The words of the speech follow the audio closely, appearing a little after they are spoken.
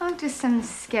to some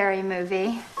scary movie.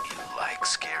 You like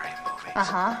scary movies?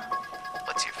 Uh-huh.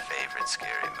 What's your favorite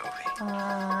scary movie?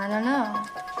 I don't know.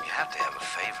 You have to have a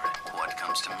favorite. What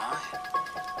comes to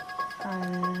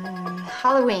mind?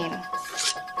 Halloween.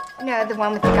 You know, the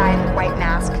one with the guy in the white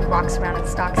mask who walks around and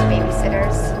stalks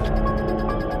babysitters.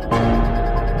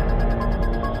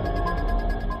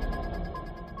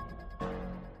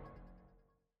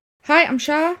 Hi, I'm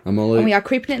Shah. I'm Ollie. And we are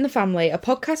Creeping It in the Family, a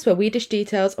podcast where we dish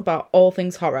details about all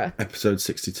things horror. Episode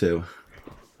 62.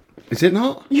 Is it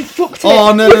not? You fucked it.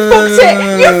 Oh, no, you no, fucked no, it.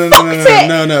 no, You no, fucked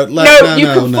it. No, You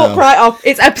can fuck right off.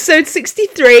 It's episode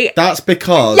 63. That's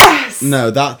because... Yes!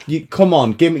 No, come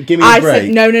on, give me a I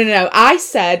break. said, no. I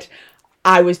said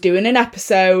I was doing an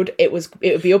episode. It would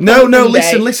be up No, on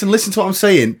Monday. listen to what I'm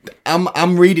saying.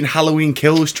 I'm reading Halloween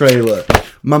Kills trailer.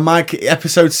 My mic,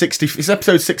 episode 60... It's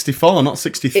episode 64, not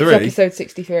 63. It's episode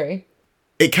 63.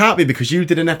 It can't be because you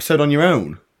did an episode on your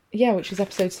own. Yeah, which is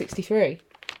episode 63.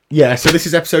 Yeah, so this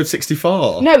is episode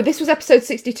 64. No, this was episode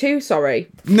 62, sorry.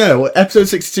 No, episode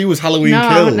 62 was Halloween No,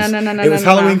 Kills. no, It was no,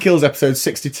 Halloween no. Kills episode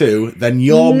 62, then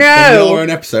your own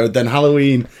episode, then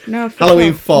Halloween No, fuck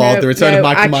Halloween off. 4, No, The Return of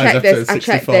Michael I Myers checked episode this, I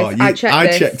checked 64. this, I checked I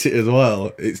this. checked it as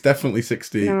well. It's definitely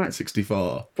No, it's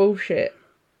 64. Bullshit.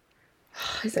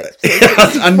 It's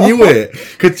episode I knew it.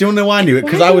 Because do you know why I knew it?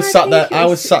 Because Why I do was I sat there. think it I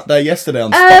was was sat there yesterday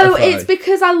on Oh, Spotify. it's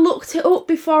because I looked it up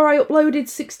before I uploaded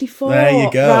 64. There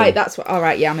you go. Right, that's what. All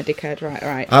right, yeah, I'm a dickhead.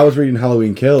 Right. I was reading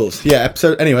Halloween Kills. Yeah,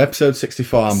 episode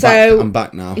 64. I'm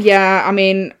back now. Yeah, I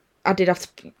mean, I did have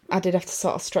to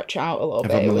sort of stretch it out a little I've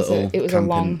bit. had It my was little a camping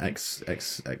long.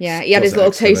 Yeah, he had his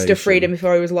little taste of freedom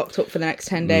before he was locked up for the next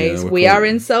 10 days. we're We cool. are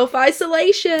in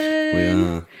self-isolation. We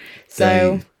are.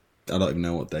 So I don't even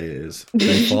know what day it is.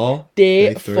 Day 4?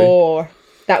 day three? 4.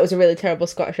 That was a really terrible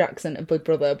Scottish accent of Big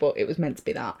Brother, but it was meant to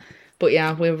be that. But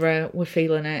yeah, we're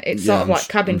feeling it. It's Yeah, sort of like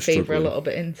cabin I'm fever a struggling. little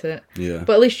bit, isn't it? Yeah.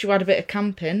 But at least you had a bit of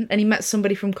camping, and he met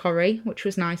somebody from Corrie, which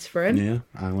was nice for him. Yeah,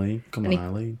 Eileen. Come on,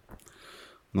 Eileen.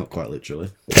 Not quite literally.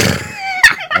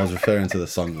 I was referring to the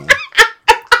song though.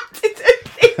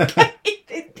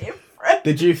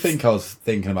 Did you think I was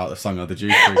thinking about the song, or did you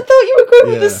think... I thought you were going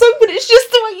with Yeah. the song, but it's just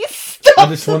the way you stopped. I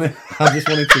just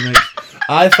wanted to make...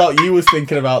 I thought you was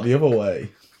thinking about the other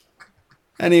way.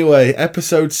 Anyway,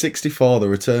 episode 64, The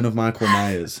Return of Michael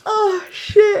Myers. Oh,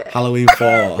 shit. Halloween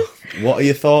 4. What are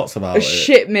your thoughts about it?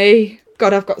 Shit me.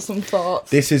 God, I've got some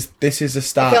thoughts. This is the I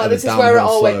start feel like of the this is where it downhill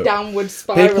all went slope. downward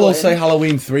spiraling. People will say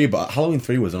Halloween 3, but Halloween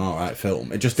 3 was an alright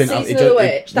film. It just didn't have... Season of the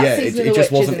Witch. That's it Season of the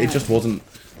just Witch, wasn't... isn't It it? just wasn't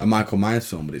a Michael Myers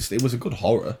film, but it was a good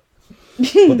horror.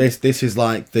 But this is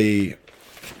like the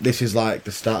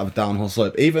start of a downhill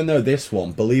slope. Even though this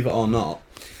one, believe it or not,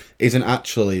 isn't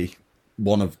actually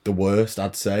one of the worst,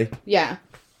 I'd say. Yeah.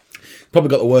 Probably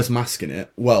got the worst mask in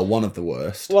it. Well, one of the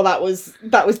worst. Well, that was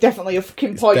definitely a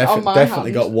fucking point on my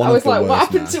definitely hand. got one I of was the like, what worst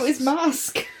happened to his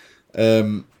masks.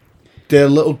 mask? The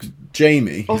little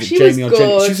Jamie. Oh, is it she Jamie was or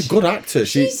Jamie? good. She's a good actor.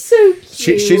 She's so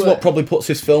cute. She's what probably puts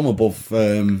this film above.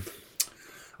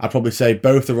 I'd probably say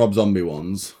both the Rob Zombie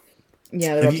ones.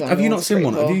 Yeah, the Have Rob you, Zombie have you not one's seen pretty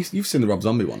one? cool. You've seen the Rob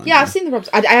Zombie one? Yeah, I've seen the Rob.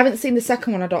 I haven't seen the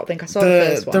second one. I don't think I saw the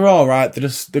first one. They're all right. They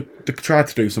tried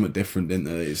to do something different, didn't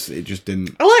they? It just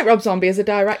didn't. I like Rob Zombie as a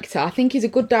director. I think he's a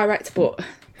good director, but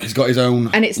He's got his own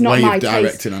and it's not way my of directing,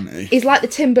 taste. hasn't he? He's like the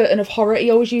Tim Burton of horror. He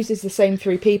always uses the same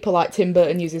 3 people. Like Tim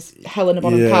Burton uses Helena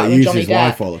Bonham Yeah, Carter he and uses Johnny his Depp.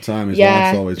 wife all the time. His Yeah,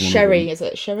 wife's always one Sherry. of them.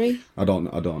 Is it Sherry? I don't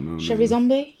know. Sherry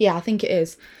Zombie? Yeah, I think it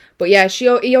is. But yeah, he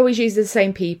always uses the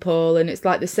same people, and it's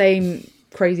like the same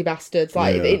crazy bastards.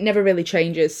 Like Yeah. it never really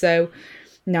changes. So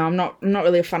no, I'm not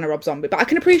really a fan of Rob Zombie, but I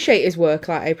can appreciate his work.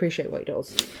 Like I appreciate what he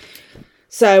does.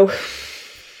 So,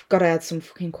 God, I had some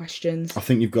fucking questions. I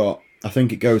think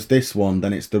it goes this one,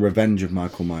 then it's The Revenge of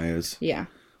Michael Myers. Yeah.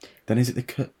 Then is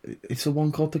it it's the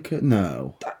one called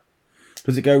No.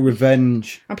 Does it go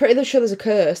Revenge? I'm pretty sure there's a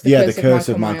curse. The Curse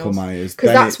of Michael Myers. Because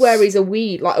Then that's it's- where he's a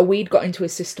weed. Like a weed got into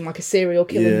his system, like a serial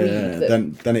killing Yeah.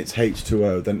 weed. Then it's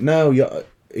H2O. Then no, are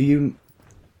you?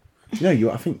 No, you.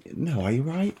 I think no. Are you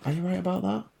right? Are you right about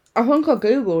that? I think I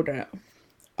googled it.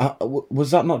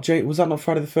 Was that not Was that not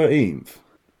Friday the 13th?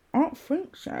 I don't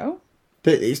think so.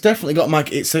 It's definitely got Mike.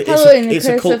 Halloween,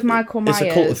 The Curse of Michael It's a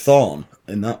cult of Myers. Thorn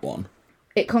in that one.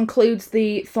 It concludes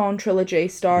the Thorn trilogy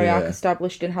story arc Yeah.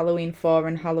 established in Halloween 4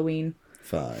 and Halloween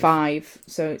 5.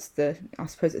 So it's I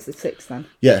suppose it's the 6th then.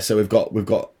 Yeah. So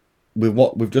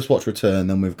we've just watched Return,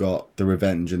 then we've got The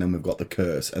Revenge, and then we've got The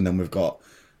Curse, and then we've got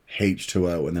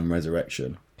H2O, and then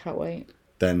Resurrection. Can't wait.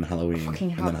 then Halloween,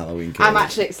 and then Halloween Kills. I'm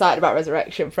actually excited about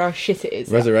Resurrection for how shit it is.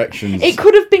 Resurrections. It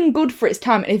could have been good for its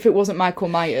time if it wasn't Michael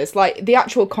Myers. Like, the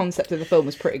actual concept of the film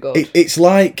was pretty good. It's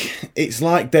like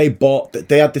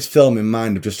they had this film in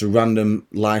mind of just a random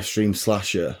live stream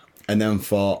slasher, and then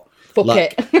thought,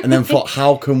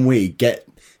 how can we get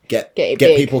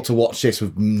people to watch this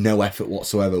with no effort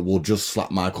whatsoever? We'll just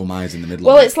slap Michael Myers in the middle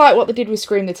of it. Well, it's like what they did with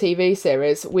Scream, the TV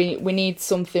series. We need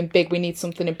something big, we need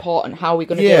something important. How are we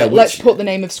going to do it? Let's put the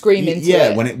name of Scream into it.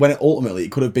 Yeah, when it ultimately,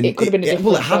 it could have been... It could have been a different...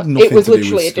 Well, it had nothing it was to do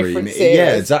literally with a different Scream. series.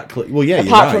 Yeah, exactly. Well, yeah,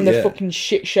 Apart from the fucking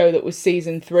shit show that was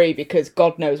season 3, because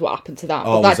God knows what happened to that.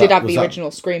 But that did have the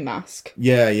original Scream mask.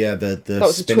 Yeah, the that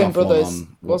was the Twin Brothers,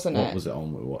 wasn't it? What was it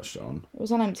on? We watched it on. It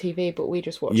was on MTV, but we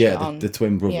just watched it on... Yeah, the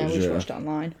Twin Brothers, yeah. We just watched it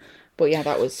online. But yeah,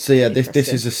 that was... So yeah, this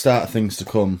is the start of things to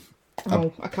come.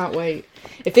 Oh, I can't wait.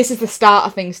 If this is the start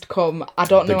of things to come, I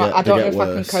don't know if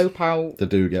I can cope how they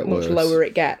do get much worse. lower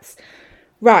it gets.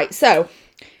 Right, so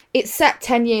it's set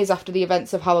 10 years after the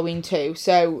events of Halloween 2,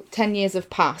 so 10 years have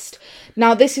passed.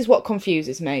 Now, this is what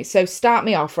confuses me. So start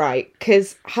me off, right?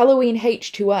 Because Halloween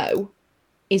H2O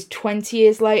is 20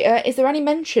 years later. Is there any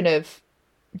mention of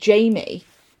Jamie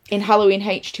in Halloween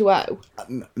H2O?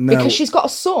 No, because she's got a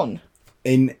son.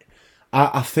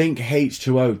 I think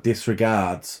H2O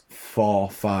disregards 4,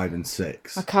 5 and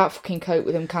 6. I can't fucking cope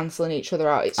with them cancelling each other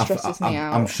out. It stresses me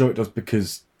out. I'm sure it does,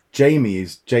 because Jamie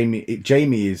is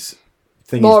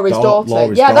Laurie's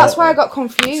daughter. That's why I got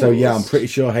confused. So yeah, I'm pretty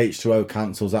sure H2O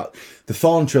cancels out. The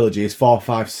Thorn trilogy is 4,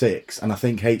 5, 6, and I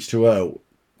think H2O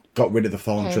got rid of the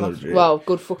Thorn trilogy. Well,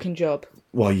 good fucking job.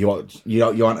 Well, you aren't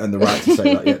earned the right to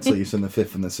say that yet till you've seen the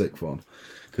 5th and the 6th one.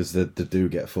 Because they do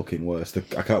get fucking worse.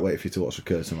 I can't wait for you to watch The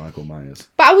Curse of Michael Myers.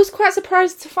 But I was quite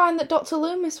surprised to find that Dr.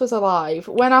 Loomis was alive.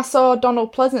 When I saw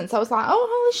Donald Pleasance, I was like, oh,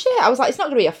 holy shit. I was like, it's not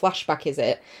going to be a flashback, is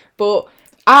it? But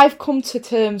I've come to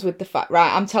terms with the fact,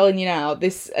 right, I'm telling you now,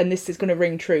 this is going to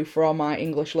ring true for all my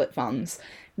English lit fans.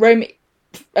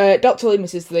 Dr.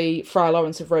 Loomis is the Friar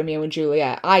Lawrence of Romeo and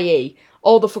Juliet, i.e.,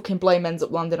 all the fucking blame ends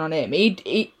up landing on him.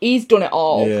 He's done it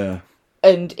all. Yeah.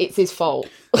 And it's his fault.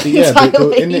 But yeah,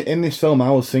 but in this film,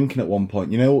 I was thinking at one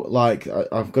point, like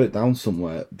I've got it down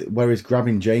somewhere, where he's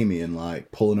grabbing Jamie and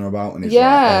like pulling her about, and he's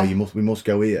like, "Oh, we must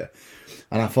go here,"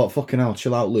 and I thought, "Fucking hell,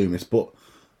 chill out, Loomis." But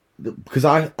because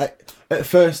I at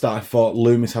first I thought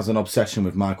Loomis has an obsession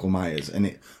with Michael Myers,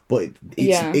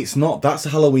 it's not. That's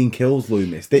Halloween Kills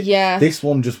Loomis. This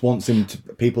one just wants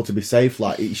people to be safe.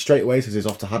 Like he straight away says he's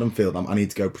off to Haddonfield. I need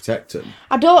to go protect him.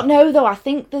 I don't know though.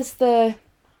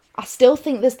 I still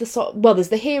think there's there's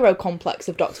the hero complex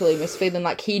of Dr. Loomis feeling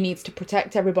like he needs to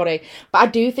protect everybody. But I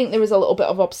do think there is a little bit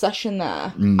of obsession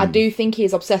there. I do think he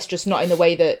is obsessed, just not in the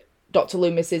way that Dr.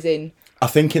 Loomis is in. I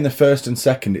think in the first and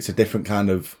second, it's a different kind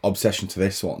of obsession to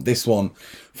this one. This one,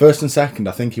 first and second,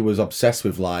 I think he was obsessed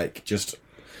with just...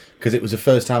 Because it was the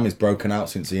first time he's broken out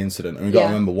since the incident. And we've got to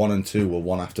remember 1 and 2 were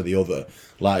one after the other.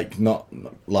 Like, not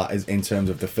like in terms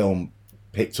of the film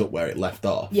picked up where it left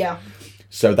off. Yeah.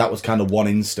 So that was kind of one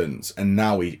instance, and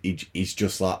now he's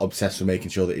just like obsessed with making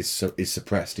sure that he's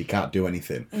suppressed. He can't do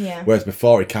anything. Yeah. Whereas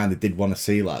before he kind of did want to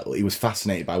see, like, he was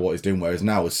fascinated by what he's doing. Whereas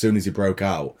now, as soon as he broke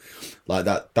out, like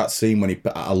that scene when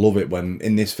I love it when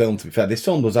in this film. To be fair, this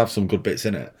film does have some good bits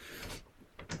in it.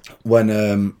 When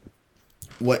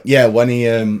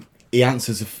he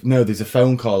answers there's a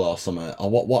phone call or something. Or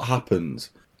what happens?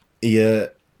 I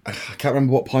can't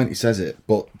remember what point he says it,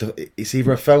 but it's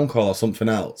either a phone call or something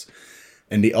else.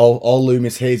 And all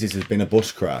Loomis hears is there's been a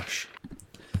bus crash.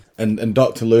 And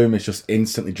Dr. Loomis just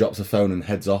instantly drops the phone and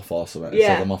heads off or something.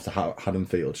 Yeah. So I'm off to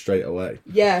Haddonfield straight away.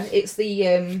 Yeah, it's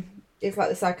it's like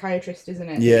the psychiatrist, isn't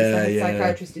it? Yeah, it's like the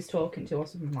psychiatrist is talking to or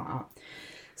something like that.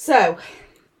 So,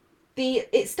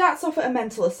 it starts off at a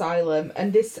mental asylum,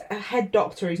 and this head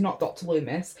doctor, who's not Dr.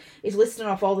 Loomis, is listing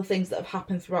off all the things that have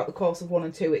happened throughout the course of 1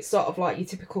 and 2. It's sort of like your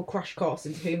typical crash course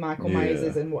into who Michael Myers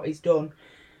is and what he's done.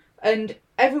 And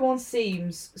everyone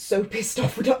seems so pissed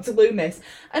off with Dr. Loomis.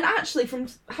 And actually, from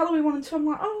Halloween 1 and 2, I'm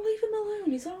like, oh, leave him alone,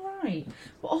 he's alright.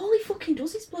 But all he fucking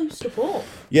does is blow stuff up.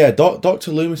 Yeah, Dr.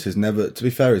 Loomis has never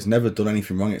done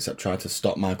anything wrong except try to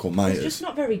stop Michael Myers. He's just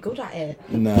not very good at it.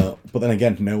 No, but then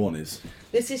again, no one is.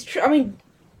 This is true. I mean,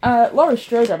 Laurie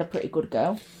Strode had a pretty good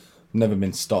go. Never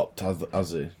been stopped,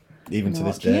 has he? Even to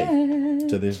this day.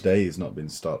 To this day, he's not been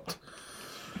stopped.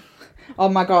 Oh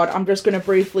my god, I'm just going to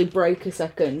briefly break a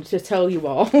second to tell you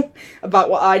all about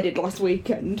what I did last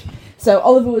weekend. So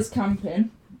Oliver was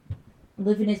camping,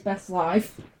 living his best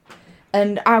life,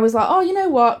 and I was like, oh, you know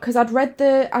what, because I'd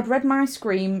read my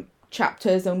Scream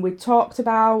chapters, and we talked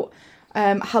about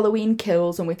Halloween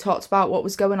Kills, and we talked about what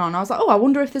was going on. I was like, oh, I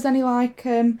wonder if there's any like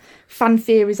fan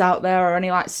theories out there or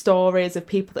any like stories of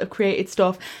people that have created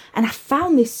stuff. And I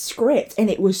found this script and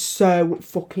it was so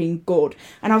fucking good.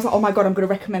 And I was like, oh my god, I'm gonna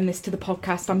recommend this to the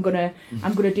podcast. I'm gonna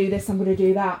do this, I'm gonna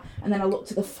do that. And then I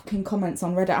looked at the fucking comments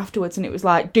on Reddit afterwards and it was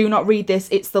like, do not read this,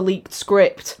 it's the leaked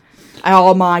script.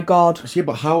 Oh my god. Yeah,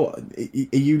 but how are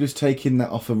you just taking that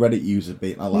off a Reddit user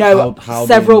being like, no, how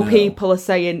several do you know? people are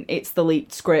saying it's the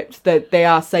leaked script. That they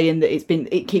are saying that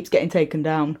it keeps getting taken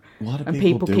down. Why do and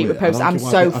people do keep it? reposting. I'm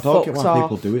so I don't fucked get why off.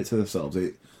 people do it to themselves.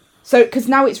 So, because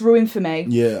now it's ruined for me.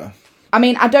 Yeah. I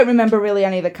mean, I don't remember really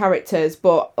any of the characters,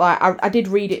 but like I did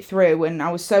read it through and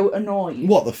I was so annoyed.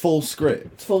 What, the full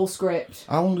script? Full script.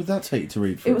 How long did that take you to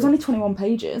read through? It was only 21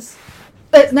 pages.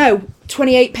 No,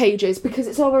 28 pages, because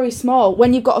it's all very small.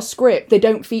 When you've got a script, they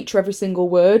don't feature every single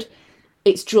word.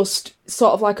 It's just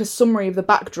sort of like a summary of the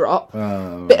backdrop,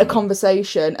 bit of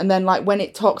conversation, and then like when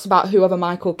it talks about whoever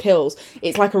Michael kills,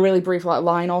 it's like a really brief like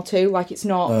line or two. Like it's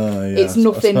not, it's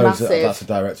nothing I suppose massive. That's a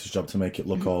director's job to make it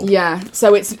look all. Yeah,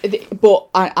 so but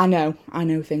I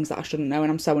know things that I shouldn't know,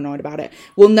 and I'm so annoyed about it.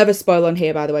 We'll never spoil on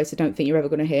here, by the way, so don't think you're ever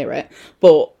going to hear it.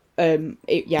 But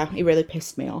it really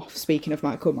pissed me off. Speaking of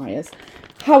Michael Myers,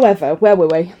 however, where were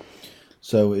we?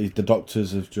 So the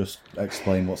doctors have just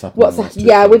explained what's happening.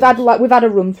 Yeah, we've had a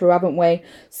run through, haven't we?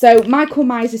 So Michael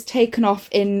Myers is taken off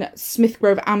in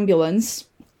Smithgrove ambulance,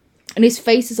 and his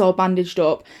face is all bandaged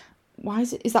up. Why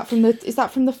is it? Is that from the?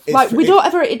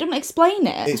 It doesn't explain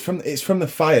it. It's from the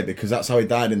fire, because that's how he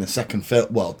died in the second film.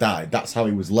 Well, died. That's how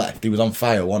he was left. He was on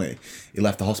fire, wasn't he? He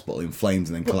left the hospital in flames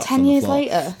and then collapsed 10 on the years floor.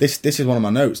 later? This is one of my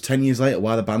notes. 10 years later,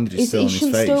 why the bandages still on his face? He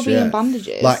shouldn't still be in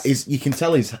bandages. Like you can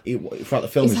tell throughout the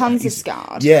film. His hands are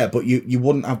scarred. Yeah, but you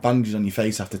wouldn't have bandages on your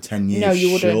face after 10 years. No,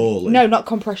 you wouldn't. Surely. No, not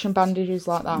compression bandages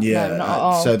like that. Yeah, no, not at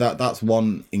all. So that's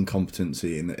one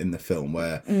incompetency in the film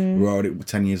where we're already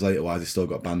 10 years later. Why has he still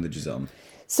got bandages on?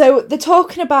 So they're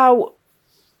talking about,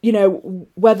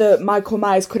 whether Michael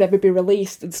Myers could ever be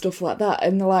released and stuff like that.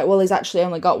 And they're like, well, he's actually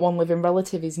only got one living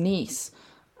relative, his niece.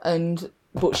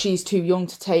 But she's too young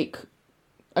to take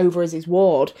over as his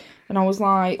ward. And I was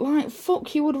like,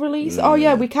 fuck, you would release? Oh,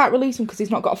 yeah, we can't release him because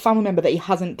he's not got a family member that he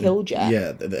hasn't killed yet.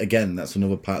 Yeah, again, that's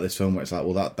another part of this film where it's like,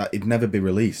 well, that it'd never be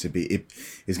released.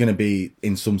 He's going to be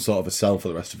in some sort of a cell for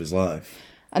the rest of his life.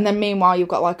 And then meanwhile, you've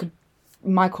got like a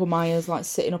Michael Myers like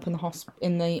sitting up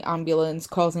in the ambulance,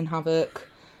 causing havoc,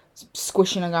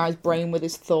 squishing a guy's brain with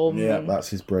his thumb. Yeah, that's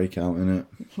his breakout, isn't it?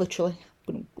 Literally.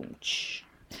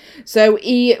 So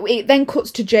it then cuts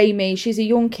to Jamie. She's a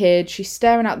young kid. She's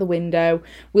staring out the window.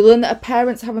 We learn that her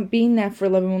parents haven't been there for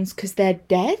 11 months because they're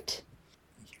dead.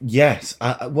 Yes.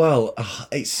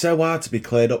 It's so hard to be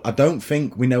cleared up. I don't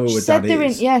think we know who her dad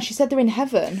is. She said they're in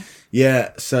heaven.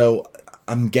 Yeah, so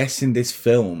I'm guessing this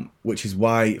film, which is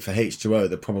why for H2O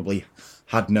they probably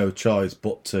had no choice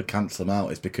but to cancel them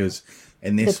out, is because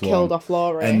in this They've killed off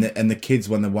Laurie. And the kids,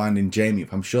 when they're winding Jamie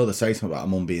up, I'm sure they say something about her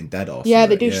mum being dead or something. Yeah,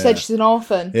 they do. She said she's an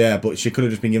orphan. Yeah, but she could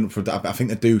have just been given up for that. I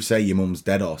think they do say your mum's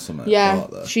dead or something. Yeah,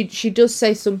 she does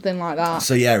say something like that.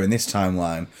 So yeah, in this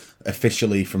timeline,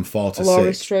 officially from 4 to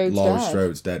Laurie 6,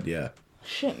 Strode's dead, yeah.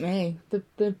 Shit me.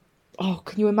 Oh,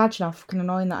 can you imagine how fucking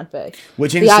annoying that'd be?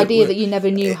 The idea that you never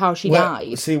knew how she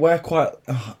died. See, we're quite...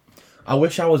 I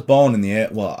wish I was born in the...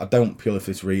 Well, I don't purely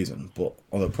for this reason, but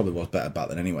although it probably was better back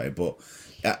then anyway, but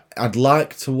I'd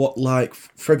like to...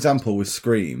 for example, with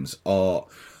Screams, or...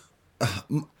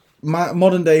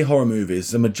 modern day horror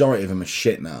movies, the majority of them are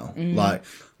shit now.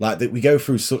 We go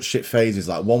through such shit phases.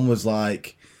 Like, one was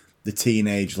like... the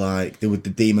teenage, like, the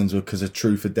demons were because of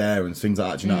Truth or Dare and things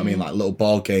like that. Do you know what I mean? Like little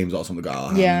board games or something.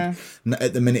 Yeah.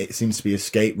 At the minute, it seems to be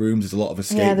escape rooms. There's a lot of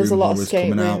escape room horrors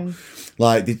coming out.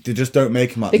 Like, they just don't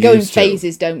make them like they go in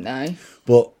phases, don't they?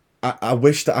 But I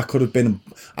wish that I could have been...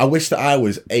 I wish that I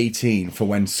was 18 for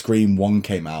when Scream 1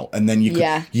 came out. And then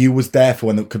you was there for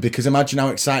when... Because imagine how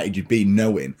excited you'd be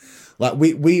knowing... Like,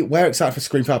 we're excited for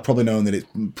Scream 5, probably knowing that it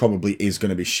probably is going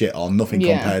to be shit or nothing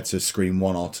compared to Scream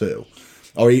 1 or 2.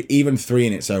 Or even 3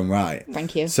 in its own right.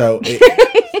 Thank you. So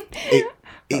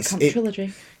it's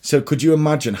trilogy. So could you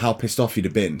imagine how pissed off you'd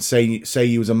have been? Say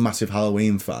you was a massive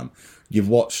Halloween fan. You've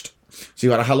watched... So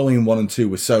you had Halloween 1 and 2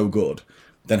 were so good.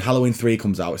 Then Halloween 3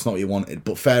 comes out. It's not what you wanted.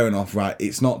 But fair enough, right?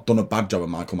 It's not done a bad job of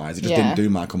Michael Myers. It just didn't do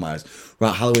Michael Myers.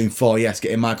 Right, Halloween 4, yes,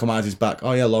 getting Michael Myers back.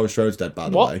 Oh yeah, Laurie Strode's dead, by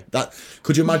the way.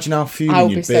 Could you imagine how fuming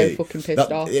you'd be? I would be so fucking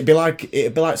pissed off. It'd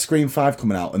be like Scream 5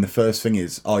 coming out, and the first thing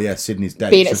is, oh yeah, Sydney's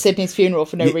dead. Being at Sydney's funeral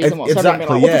for no reason whatsoever.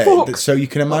 Exactly, like, what the fuck? So you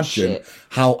can imagine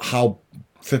how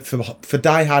for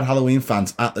Die Hard Halloween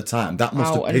fans at the time, that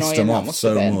must How have pissed annoying them that off must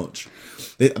have so been. much.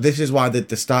 This is why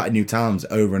they started new towns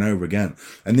over and over again.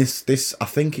 And this I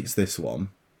think it's this one.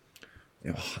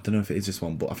 I don't know if it is this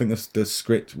one, but I think the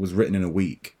script was written in a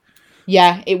week.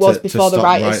 Yeah, it was to before the stop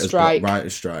writers' strike.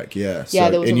 Writers' strike, yeah. Yeah,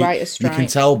 there was a writers' strike. You can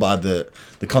tell by the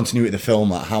continuity of the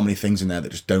film, like how many things in there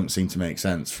that just don't seem to make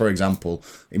sense. For example,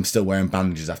 him still wearing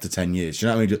bandages after 10 years. Do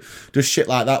you know what I mean? Just shit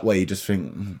like that where you just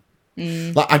think...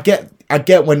 Like, I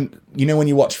get when, when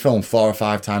you watch film 4 or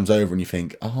 5 times over and you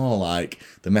think, oh, like,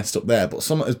 they messed up there. But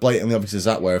something as blatantly obvious as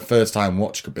that, where a first-time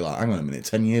watch could be like, hang on a minute,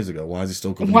 10 years ago, why is he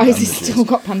still covered in bandages? Why has he still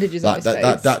got bandages on his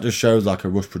face? That just shows, like, a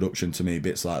rush production to me,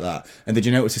 bits like that. And did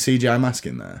you notice a CGI mask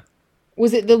in there?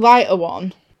 Was it the lighter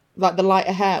one? Like the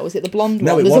lighter hair? Was it the blonde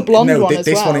No, one? There's a blonde one as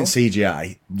this well. one in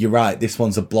CGI. You're right, this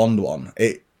one's a blonde one.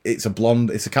 It's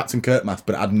a Captain Kirk mask,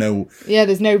 but it had no... Yeah,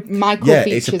 there's no Michael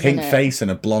features it's a pink in it. face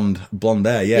and a blonde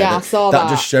hair. Yeah, I saw that. That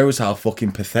just shows how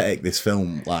fucking pathetic this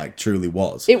film, like, truly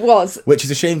was. It was. Which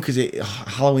is a shame, because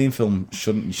Halloween film, you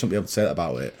shouldn't be able to say that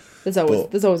about it. There's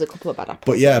always a couple of bad apples.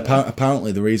 But yeah,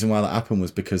 apparently the reason why that happened was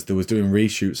because they was doing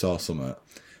reshoots or something,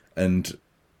 and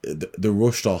the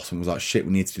rush Dawson was like, shit,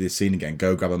 we need to do this scene again,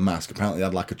 go grab a mask. Apparently they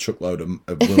had like a truckload of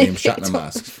William Shatner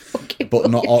masks,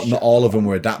 but not all of them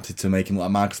were adapted to make him look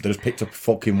like Michael, so they just picked up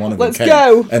fucking one of them. Let's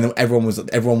go! And then everyone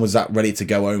was that ready to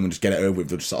go home and just get it over with.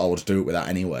 They're just like, oh, we'll just do it with that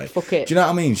anyway. Fuck it. Do you know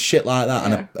what I mean? Shit like that.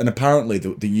 Yeah. And apparently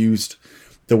they used,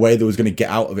 the way they was going to get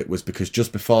out of it was because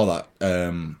just before that,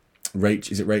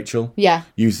 is it Rachel? Yeah.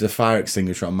 Used a fire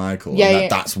extinguisher on Michael. Yeah,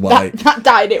 and that's why. That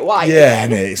dyed it white. Yeah,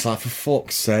 and it's like, for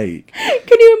fuck's sake.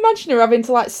 Can you imagine her having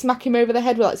to like smack him over the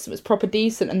head with like something proper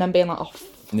decent and then being like, oh,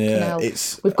 fucking hell.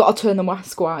 We've got to turn the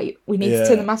mask white. We need to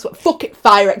turn the mask white. Fuck it,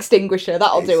 fire extinguisher.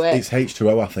 That'll do it. It's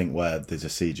H2O, I think, where there's a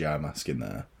CGI mask in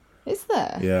there. Is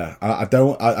there? Yeah, I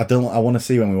want to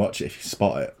see when we watch it if you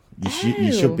spot it.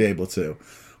 You should be able to.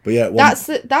 But yeah, that's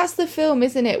the film,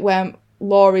 isn't it? Where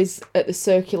Laurie's at the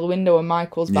circular window and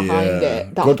Michael's behind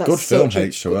it. Good film,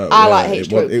 H2O. I like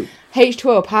H2O.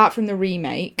 H2O, apart from the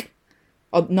remake,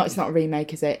 or no, it's not a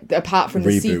remake, is it? Apart from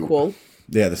the sequel.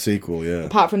 Yeah, the sequel. Yeah.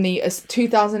 Apart from the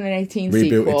 2018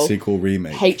 rebooted sequel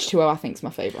remake. H2O, I think, is my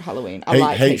favourite Halloween. I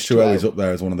like H2O. Is up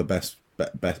there as one of the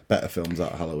better films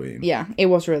at Halloween. Yeah, it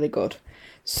was really good.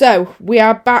 So we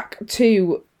are back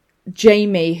to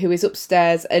Jamie, who is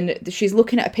upstairs, and she's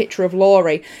looking at a picture of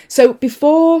Laurie. So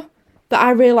before that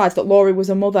I realised that Laurie was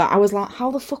a mother, I was like,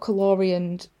 how the fuck are Laurie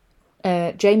and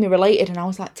Jamie related? And I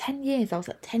was like, 10 years. I was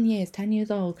like, 10 years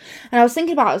old. And I was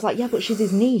thinking about it, I was like, yeah, but she's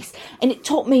his niece. And it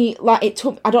took me, I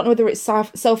don't know whether it's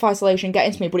self-isolation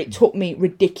getting to me, but it took me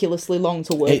ridiculously long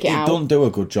to work it out. It doesn't do a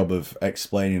good job of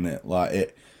explaining it.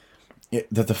 Like,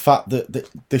 the fact that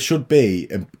there should be,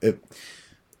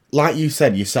 like you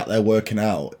said, you sat there working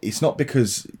out, it's not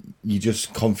because you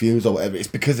just confused or whatever, it's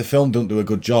because the film doesn't do a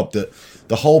good job. That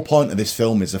the whole point of this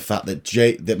film is the fact that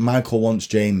that Michael wants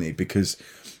Jamie because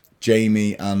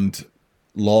Jamie and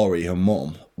Laurie, her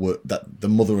mum, were the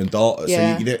mother and daughter.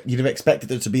 Yeah. So you'd have expected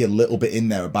there to be a little bit in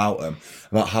there about them,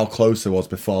 about how close there was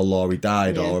before Laurie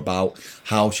died, or about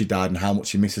how she died and how much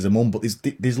she misses her mum. But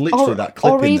there's literally that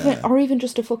clip in there. Or even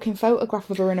just a fucking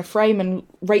photograph of her in a frame and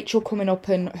Rachel coming up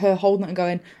and her holding it and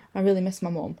going, I really miss my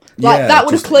mum. Like, that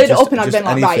would have cleared it up and I'd been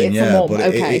like, right, it's a mum, but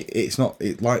okay. It's not,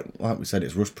 like we said,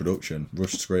 it's rushed production,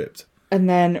 rushed script. And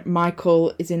then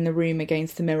Michael is in the room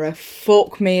against the mirror.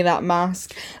 Fuck me, that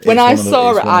mask. When I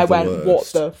saw it, I went, what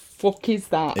the fuck is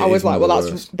that? I was like, well,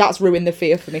 that's ruined the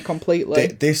fear for me completely.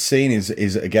 This scene is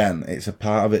again, it's a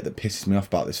part of it that pisses me off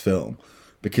about this film.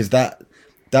 Because that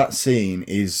scene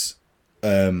is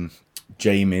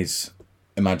Jamie's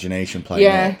imagination playing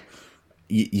out.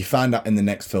 You find out in the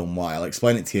next film why. I'll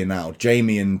explain it to you now.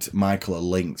 Jamie and Michael are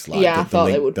linked. Like, I thought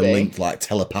they would be. They're linked like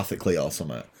telepathically or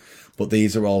something. But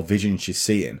these are all visions she's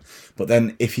seeing. But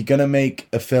then if you're going to make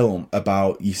a film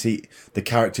about, you see the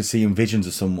character seeing visions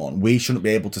of someone, we shouldn't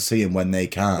be able to see them when they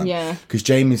can. Yeah. Because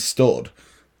Jamie's stood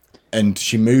and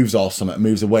she moves or something,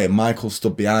 moves away, and Michael's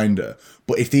stood behind her.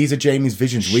 But if these are Jamie's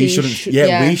visions, we shouldn't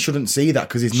see that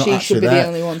because he's not actually there. She should be the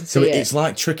only one to see it. So it's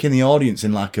like tricking the audience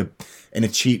in like in a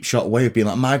cheap shot way of being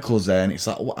like, Michael's there, and it's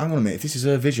like, well, hang on a minute, if this is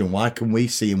her vision, why can we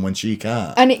see him when she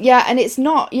can't? And it's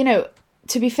not,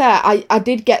 to be fair, I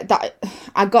did get that.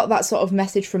 I got that sort of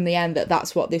message from the end that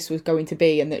that's what this was going to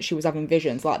be and that she was having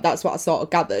visions. Like, that's what I sort of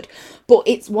gathered. But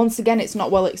it's, once again, it's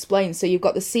not well explained. So you've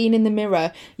got the scene in the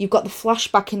mirror, you've got the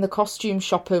flashback in the costume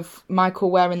shop of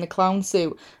Michael wearing the clown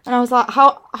suit. And I was like,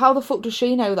 how the fuck does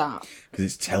she know that? Because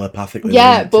it's telepathically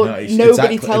Yeah, linked, but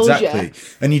nobody tells you.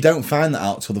 And you don't find that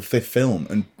out till the 5th film.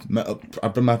 And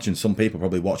I'd imagine some people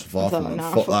probably watch the 4th one and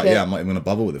fuck that, yeah, I'm not even going to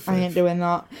bother with the 5th. I ain't doing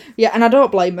that. Yeah, and I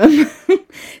don't blame them.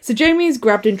 So Jamie is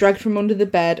grabbed and dragged from under the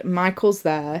bed. Michael's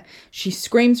there. She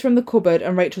screams from the cupboard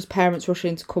and Rachel's parents rush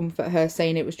in to comfort her,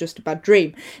 saying it was just a bad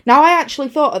dream. Now, I actually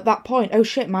thought at that point, oh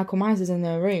shit, Michael Myers is in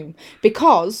their room.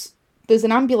 Because there's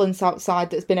an ambulance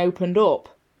outside that's been opened up.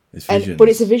 It's visions. But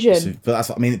it's a vision. But that's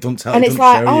what I mean, it doesn't tell And it it's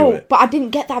doesn't like, show you oh, it. but I didn't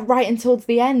get that right until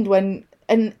the end when...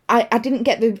 And I didn't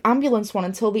get the ambulance one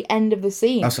until the end of the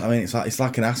scene. That's what I mean. It's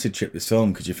like an acid trip, this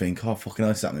film, because you think, oh, fucking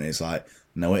hell, it's happening. It's like,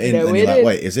 no, it isn't. No, and it you're like, is.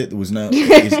 wait, is it? There was no...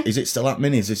 is it still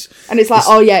happening? Is this... And it's like,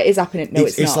 oh yeah, it is happening. No,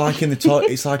 it's not. It's like in the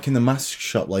it's like in the mask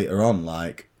shop later on.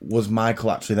 Like, was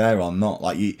Michael actually there or not?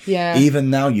 Like, Yeah. Even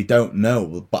now you don't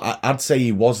know. But I'd say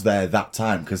he was there that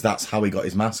time because that's how he got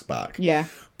his mask back. Yeah.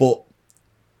 But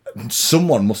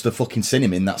someone must have fucking seen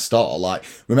him in that store. Like,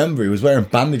 remember, he was wearing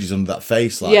bandages under that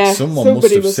face. Like, Yeah, someone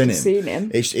must have somebody seen him.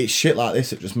 It's shit like this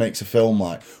that just makes a film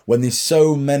like when there's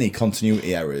so many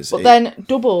continuity errors. But then,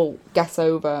 double guess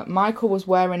over, Michael was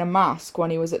wearing a mask when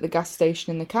he was at the gas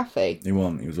station in the cafe. He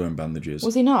wasn't. He was wearing bandages.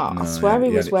 Was he not? I swear he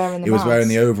was wearing the He mask. was wearing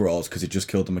the overalls because he just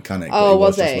killed the mechanic. Oh, but he was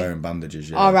was just he? wearing bandages.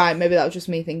 Yeah. All right, maybe that was just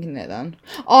me thinking it then.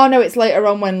 Oh no, it's later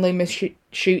on when Loomis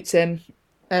shoots him,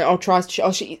 or tries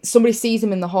to. Somebody sees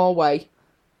him in the hallway,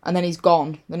 and then he's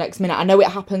gone the next minute. I know it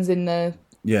happens in the.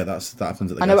 Yeah, that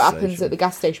happens at the. I know it happens at the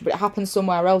gas station, but it happens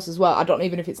somewhere else as well. I don't know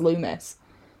even if it's Loomis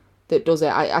that does it.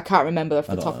 I can't remember off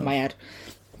the top of my head.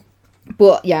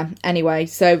 But yeah, anyway,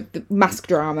 so the mask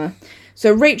drama.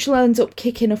 So Rachel ends up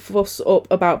kicking a fuss up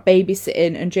about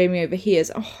babysitting and Jamie overhears.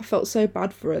 Oh, I felt so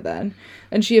bad for her then.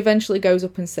 And she eventually goes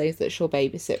up and says that she'll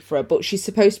babysit for her, but she's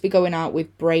supposed to be going out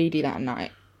with Brady that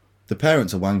night. The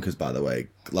parents are wankers, by the way.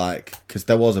 Like, because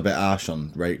there was a bit harsh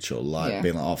on Rachel, like,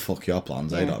 being like, oh, fuck your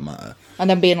plans, they don't matter. And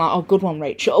then being like, oh, good one,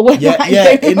 Rachel. When, Yeah, like,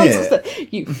 yeah,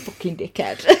 innit? You fucking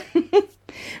dickhead.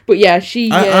 But yeah,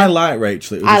 she... I like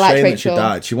Rachel. It was I a like shame that Rachel. she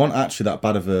died. She wasn't actually that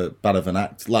bad of an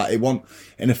act. Like, it wasn't...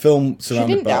 In a film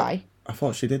surrounded didn't die. I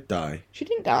thought she did die. She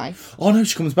didn't die. Oh, no,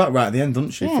 she comes back right at the end,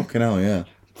 doesn't she? Yeah. Fucking hell, yeah.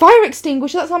 Fire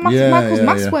extinguisher, that's how Michael's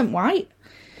mask yeah. went white.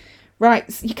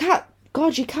 Right, so you can't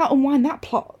unwind that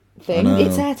plot thing. I know.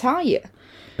 It's airtight.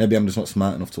 Maybe I'm just not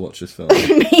smart enough to watch this film.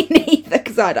 Me neither,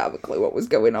 because I don't have a clue what was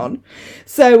going on.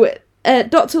 So,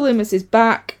 Dr. Loomis is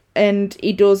back, and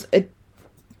he does...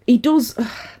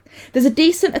 There's a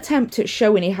decent attempt at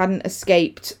showing he hadn't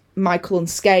escaped Michael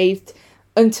unscathed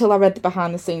until I read the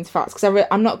behind-the-scenes facts. Because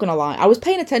I'm not going to lie, I was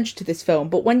paying attention to this film,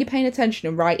 but when you're paying attention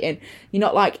and writing, you're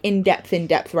not, like,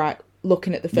 in-depth, right,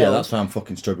 looking at the film. Yeah, that's why I'm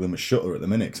fucking struggling with Shutter at the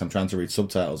minute, because I'm trying to read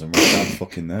subtitles and write down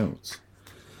fucking notes.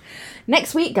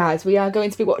 Next week, guys, we are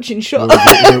going to be watching Shutter.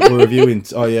 We're reviewing...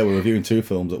 Oh, yeah, we're reviewing 2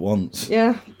 films at once.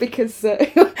 Yeah, because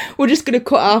we're just going to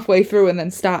cut halfway through and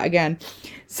then start again.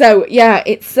 So, yeah,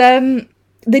 it's...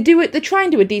 They try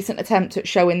and do a decent attempt at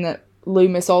showing that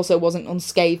Loomis also wasn't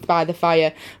unscathed by the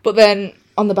fire, but then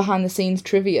on the behind-the-scenes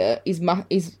trivia,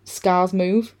 his scars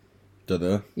move. Do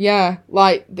they? Yeah,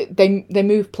 like, they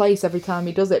move place every time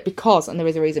he does it because, and there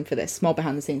is a reason for this, small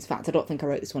behind-the-scenes fact, I don't think I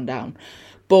wrote this one down,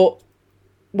 but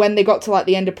when they got to, like,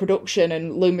 the end of production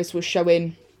and Loomis was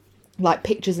showing, like,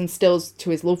 pictures and stills to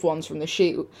his loved ones from the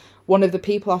shoot, one of the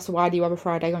people asked, why do you have a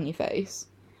fried egg on your face?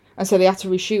 And so they had to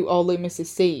reshoot all Loomis's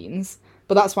scenes.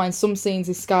 But that's why in some scenes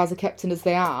his scars are kept in as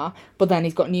they are, but then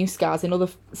he's got new scars in other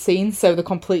scenes, so they're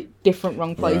complete different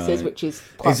wrong places, Right. which is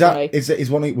quite funny.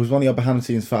 Was one of your behind the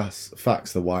scenes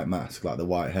facts the white mask, like the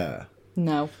white hair?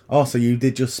 No. Oh, so you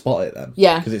did just spot it then?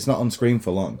 Yeah. Because it's not on screen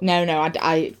for long. No,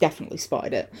 I definitely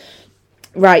spotted it.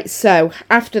 Right, so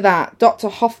after that, Dr.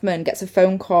 Hoffman gets a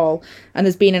phone call and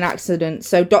there's been an accident.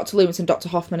 So Dr. Loomis and Dr.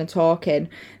 Hoffman are talking.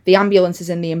 The ambulance is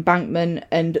in the embankment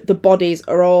and the bodies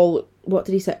are all, what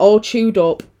did he say? All chewed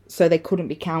up so they couldn't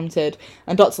be counted.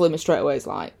 And Dr. Loomis straight away is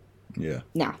like, Yeah.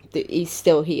 nah, he's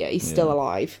still here. He's still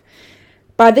alive.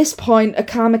 By this point, a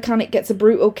car mechanic gets a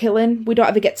brutal killing. We don't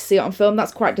ever get to see it on film.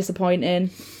 That's quite disappointing.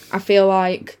 I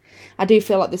do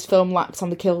feel like this film lacks on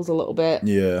the kills a little bit.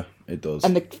 Yeah, it does.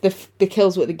 And the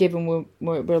kills that they're given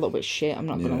were a little bit shit, I'm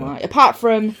not going to lie. Apart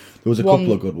from... There was a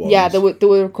couple of good ones. Yeah, there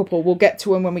were a couple. We'll get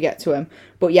to them when we get to them.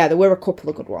 But yeah, there were a couple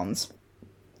of good ones.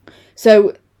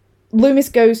 So, Loomis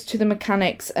goes to the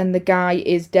mechanics and the guy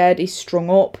is dead. He's strung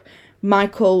up.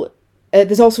 Michael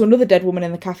there's also another dead woman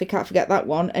in the cafe, can't forget that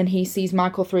one, and he sees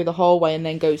Michael through the hallway and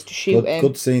then goes to shoot him.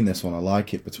 Good seeing this one. I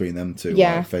like it between them two,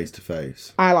 Yeah. like, face to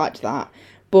face. I liked that.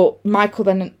 But Michael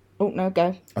then... Oh, no,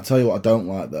 go. I tell you what I don't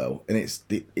like though, and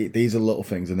these are little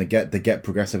things, and they get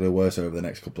progressively worse over the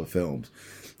next couple of films.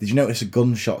 Did you notice the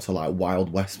gunshots are like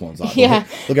Wild West ones? Like, Yeah.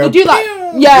 they'll go, They do like...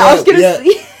 "Pew!" Yeah, I was going to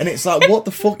say... And it's like, what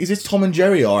the fuck? Is this Tom and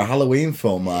Jerry or a Halloween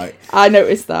film? Like, I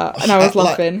noticed that, and I was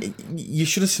like, laughing. You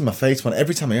should have seen my face when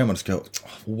every time I hear him, I just go,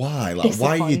 why? Like,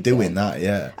 why are you Disappointing. doing that?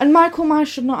 Yeah. And Michael Myers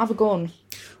should not have a gun.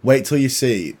 Wait till you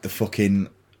see the fucking.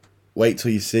 Wait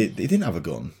till you see. He didn't have a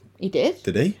gun, He did?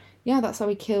 did he? Yeah, that's how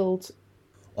he killed...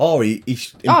 Or he Oh,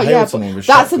 impaled yeah, someone but with a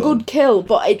that's a shotgun. good kill,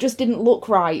 but it just didn't look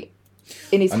right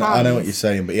in his hands. I know what you're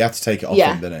saying, but he had to take it off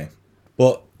Yeah. him, didn't he?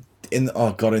 But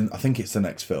I think it's the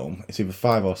next film. It's either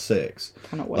 5 or 6.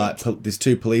 Cannot wait. Like, there's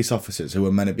 2 police officers who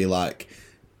are meant to be like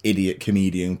idiot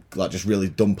comedian, like just really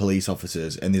dumb police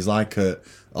officers, and there's like a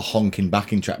honking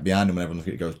backing track behind them, and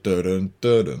everyone goes dun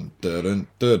dun dun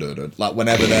dun, like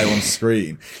whenever they're on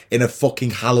screen in a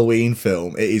fucking Halloween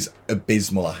film. It is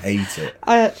abysmal. I hate it.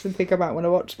 I actually think I might want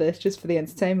to watch this just for the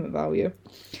entertainment value.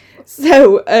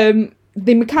 So,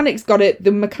 the mechanics got it.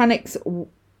 The mechanics,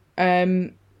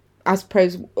 I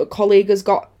suppose, a colleague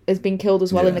has been killed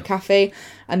as well in Yeah. the cafe,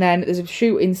 and then there's a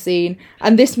shooting scene,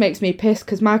 and this makes me pissed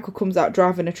because Michael comes out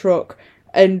driving a truck,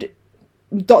 and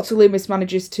Dr. Loomis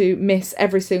manages to miss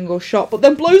every single shot, but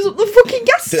then blows up the fucking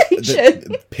gas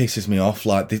station. It pisses me off.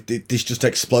 Like this just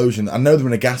explosion. I know they're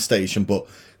in a gas station, but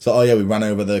it's like, oh yeah, we ran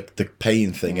over the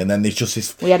paint thing, and then there's just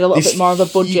this. We had a little this bit more of a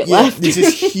budget yeah, left. There's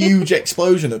this huge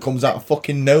explosion that comes out of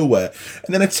fucking nowhere,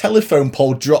 and then a telephone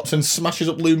pole drops and smashes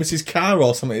up Loomis's car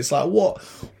or something. It's like,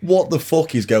 what the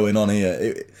fuck is going on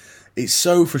here? It's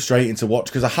so frustrating to watch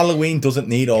because a Halloween doesn't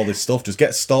need all this stuff. Just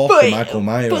get Stalker and Michael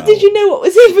Myers. But out. did you know what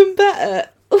was even better?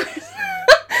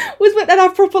 Was when, and I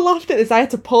proper laughed at this. I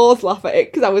had to pause laugh at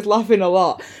it because I was laughing a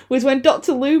lot. Was when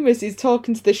Dr. Loomis is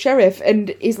talking to the sheriff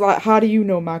and he's like, "How do you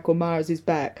know Michael Myers is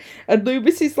back?" And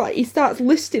Loomis is like, he starts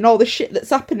listing all the shit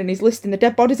that's happening. He's listing the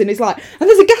dead bodies and he's like, "And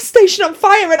there's a gas station on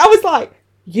fire." And I was like,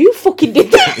 "You fucking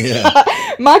did that." Yeah.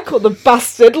 Michael the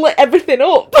bastard lit everything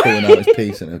up. Pulling out his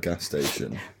piece in a gas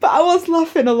station. But I was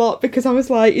laughing a lot because I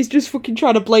was like, he's just fucking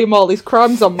trying to blame all his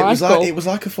crimes on Michael. It was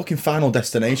like a fucking Final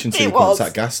Destination It sequence was.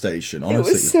 at gas station. Honestly, was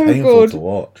it was so painful good. to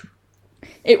watch.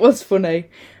 It was funny.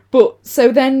 But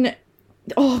so then,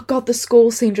 oh god, the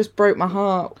school scene just broke my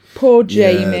heart. Poor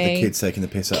Jamie. Yeah, the kids taking the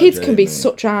piss out Kids of can be Jamie.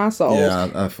 such assholes. Yeah,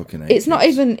 I fucking hate It's not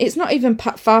kids. even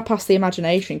far past the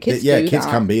imagination. Kids do kids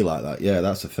that. can be like that. Yeah,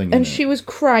 that's the thing. And innit? she was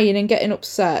crying and getting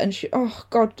upset, and oh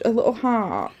god, a little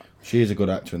heart. She is a good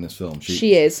actor in this film.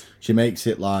 She is She makes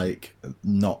it like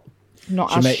not.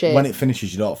 not as shit. When it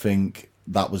finishes, you don't think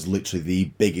that was literally the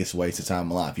biggest waste of time of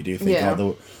my life. You do think, Yeah.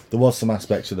 oh, there was some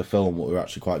aspects of the film that were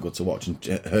actually quite good to watch, and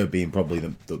her being probably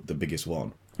the biggest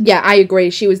one. Yeah, I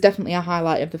agree. She was definitely a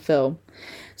highlight of the film.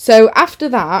 So after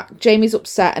that, Jamie's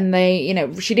upset, and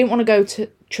she didn't want to go to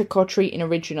trick or treating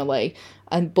originally,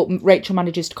 but Rachel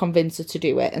manages to convince her to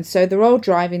do it, and so they're all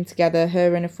driving together,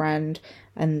 her and a friend,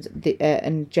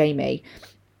 and Jamie.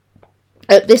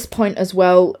 At this point as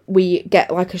well, we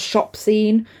get like a shop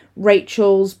scene.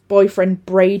 Rachel's boyfriend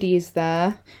Brady is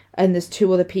there, and there's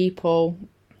 2 other people.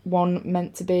 One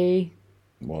meant to be.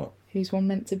 What? Who's one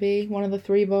meant to be? One of the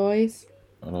 3 boys.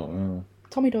 I don't know.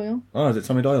 Tommy Doyle. Oh, is it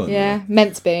Tommy Doyle? Yeah,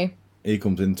 meant to be. He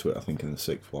comes into it, I think, in the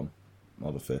 6th one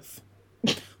or the 5th.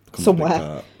 Becomes a big Somewhere.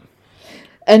 part.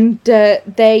 And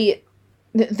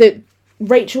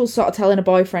Rachel's sort of telling her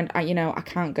boyfriend, I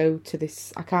can't go to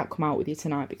this. I can't come out with you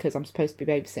tonight because I'm supposed to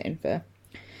be babysitting for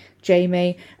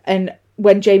Jamie. And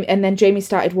then Jamie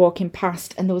started walking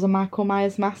past, and there was a Michael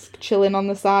Myers mask chilling on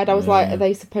the side. I was like, are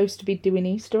they supposed to be doing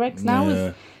Easter eggs now?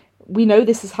 Yeah. We know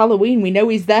this is Halloween. We know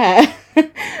he's there.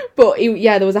 But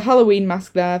there was a Halloween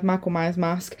mask there, Michael Myers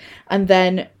mask. And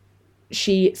then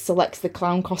she selects the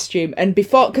clown costume. And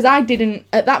because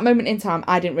at that moment in time,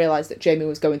 I didn't realise that Jamie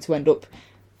was going to end up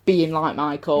being like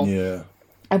Michael. Yeah.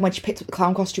 And when she picked up the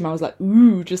clown costume, I was like,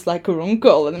 ooh, just like her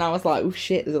uncle. And then I was like, oh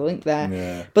shit, there's a link there.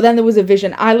 Yeah. But then there was a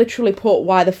vision. I literally put,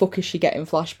 why the fuck is she getting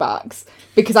flashbacks?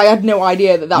 Because I had no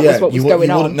idea that was what was going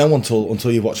you on. wouldn't know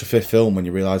until you watch the 5th film when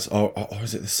you realise, or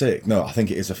is it the 6th? No, I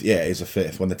think it is it is a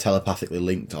 5th, when they're telepathically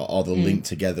linked, or they're linked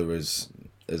together as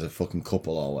a fucking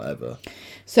couple or whatever.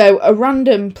 So a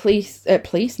random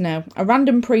a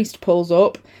random priest pulls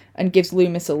up and gives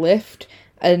Loomis a lift,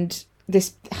 and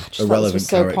this A relevant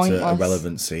so character, pointless. a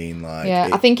relevant scene, like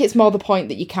I think it's more the point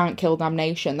that you can't kill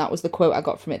damnation. That was the quote I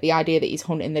got from it. The idea that he's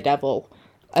hunting the devil.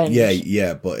 And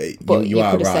but But you you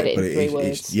are could have right. said it in But 3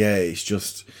 words. it's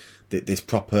just this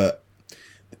proper.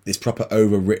 this proper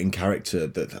overwritten character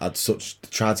that had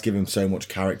tried to give him so much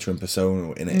character and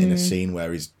persona in a scene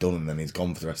where he's done and then he's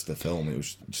gone for the rest of the film. It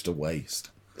was just a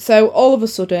waste. So all of a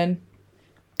sudden,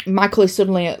 Michael is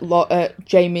suddenly at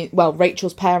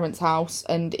Rachel's parents' house,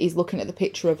 and he's looking at the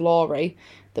picture of Laurie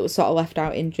that was sort of left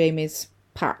out in Jamie's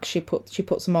pack. She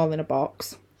puts them all in a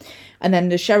box. And then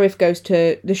the sheriff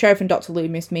and Dr.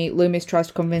 Loomis meet. Loomis tries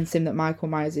to convince him that Michael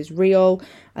Myers is real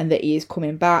and that he is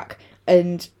coming back.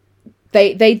 And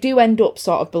they do end up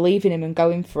sort of believing him and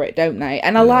going for it, don't they?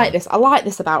 And I like this. I like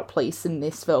this about police in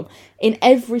this film. In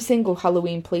every single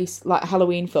Halloween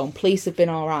film, police have been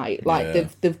all right.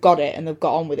 Like they've got it and they've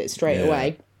got on with it straight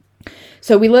away.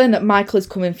 So we learn that Michael is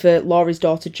coming for Laurie's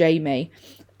daughter Jamie,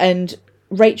 and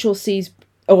Rachel sees.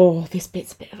 Oh, this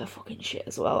bit's a bit of a fucking shit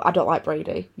as well. I don't like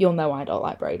Brady. You'll know I don't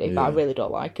like Brady, but I really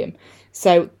don't like him.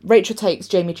 So Rachel takes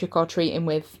Jamie trick-or-treating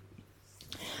with...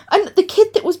 And the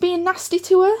kid that was being nasty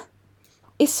to her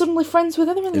is suddenly friends with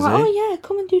her. And like, oh yeah,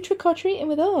 come and do trick-or-treating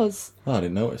with us. Oh, I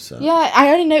didn't notice that. Yeah,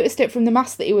 I only noticed it from the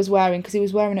mask that he was wearing, because he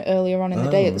was wearing it earlier on in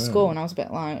the day at the school, and I was a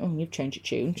bit like, oh, you've changed your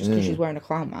tune, just because she's wearing a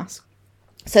clown mask.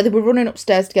 So they were running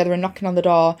upstairs together and knocking on the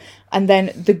door, and then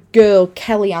the girl,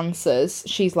 Kelly, answers.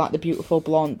 She's like the beautiful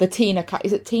blonde. The Tina...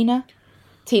 Is it Tina?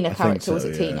 Tina character, was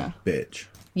it Tina? Bitch.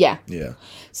 Yeah. Yeah.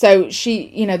 So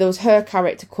she, there was her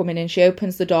character coming in, she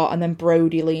opens the door, and then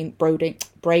Brady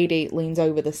leans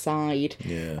over the side.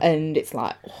 Yeah. And it's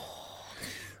like...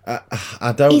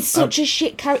 I don't... He's such a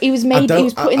shit character. He was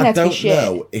put in there to be shit. I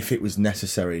don't know if it was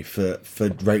necessary for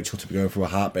Rachel to be going through a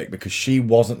heartbreak, because she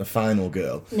wasn't the final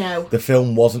girl. No. The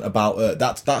film wasn't about her.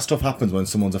 That stuff happens when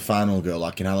someone's a final girl,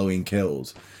 like in Halloween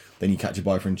Kills. Then you catch your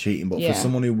boyfriend cheating. But for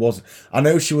someone who was... I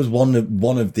know she was one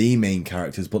of the main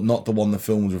characters, but not the one the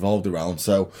film was revolved around.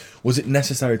 So, was it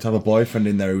necessary to have a boyfriend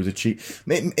in there who was a cheat?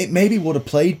 It maybe would have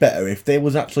played better if they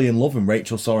was actually in love and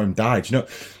Rachel saw him die. Do you know?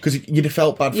 Because you'd have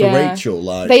felt bad for Rachel.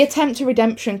 Like, they attempt a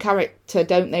redemption character,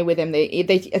 don't they, with him?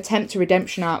 They attempt a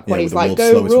redemption arc when he's like,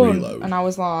 go run. Reload. And I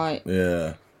was like...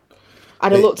 Yeah.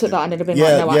 I'd have looked at that and it'd have been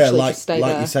just stay there.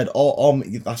 Like you said,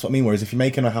 that's what I mean. Whereas if you're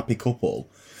making a happy couple...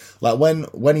 Like,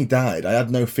 when he died, I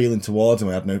had no feeling towards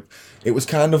him. It was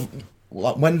kind of...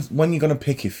 Like, when you're going to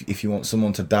pick if you want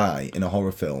someone to die in a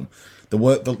horror film, the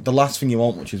last thing you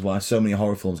want, which is why so many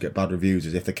horror films get bad reviews,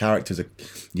 is if the characters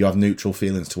you have neutral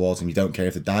feelings towards them. You don't care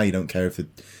if they die, you don't care if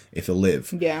they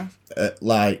live. Yeah.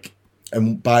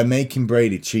 And by making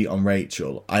Brady cheat on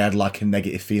Rachel, I had, like, a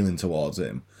negative feeling towards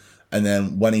him. And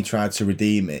then when he tried to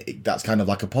redeem it, that's kind of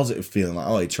like a positive feeling, like,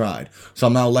 oh, he tried. So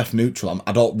I'm now left neutral.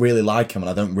 I don't really like him and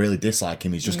I don't really dislike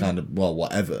him. He's just kind of, well,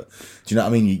 whatever. Do you know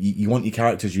what I mean? You want your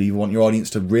characters, you want your audience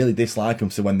to really dislike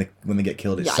them so when they get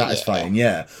killed, it's satisfying,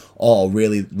 or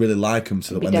really, really like them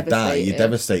so that when they die, you're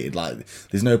devastated. Like,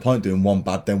 there's no point doing one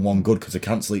bad, then one good, because they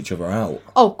cancel each other out.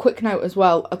 Oh, quick note as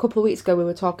well. A couple of weeks ago, we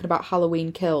were talking about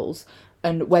Halloween Kills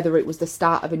and whether it was the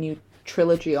start of a new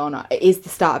trilogy or not. It is the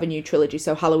start of a new trilogy,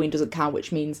 so Halloween doesn't count,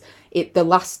 which means the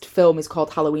last film is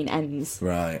called Halloween Ends.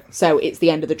 Right. So it's the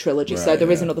end of the trilogy. Right, so there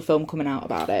is another film coming out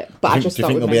about it. But do you think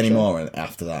there'll be any more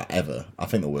after that ever? I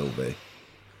think there will be.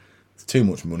 There's too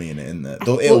much money in it, isn't there?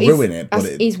 It'll ruin it.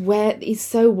 But he's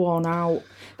so worn out.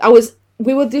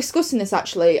 We were discussing this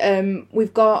actually.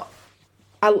 We've got.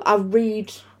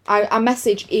 I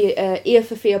message Ear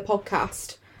for Fear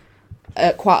podcast.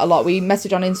 Quite a lot. We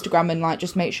message on Instagram and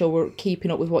just make sure we're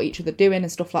keeping up with what each other doing and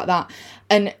stuff like that.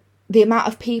 And the amount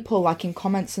of people in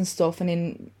comments and stuff and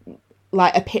in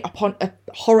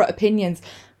horror opinions,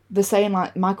 they're saying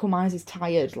Michael Myers is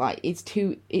tired. It's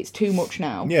too much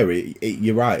now. Yeah,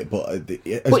 you're right. But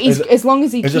as long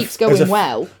as he keeps going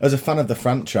well. As a fan of the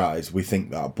franchise, we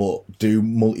think that. But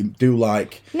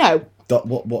no.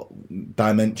 What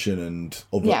Dimension and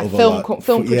other film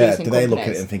producing do they companies look at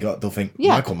it and think they'll think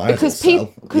Michael Myers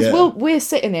because we're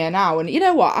sitting here now and you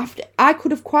know what, I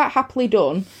could have quite happily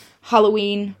done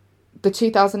Halloween the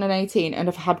 2018 and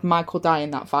have had Michael die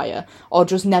in that fire, or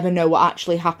just never know what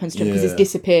actually happens to him because he's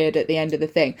disappeared at the end of the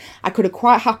thing. I could have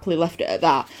quite happily left it at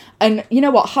that. And you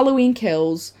know what, Halloween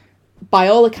Kills by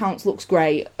all accounts looks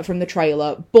great from the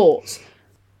trailer, but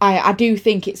I do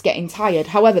think it's getting tired.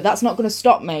 However, that's not going to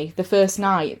stop me the first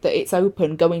night that it's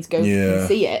open going to go and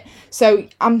see it. So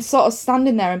I'm sort of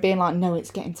standing there and being like, no,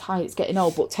 it's getting tired, it's getting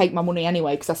old, but take my money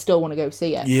anyway because I still want to go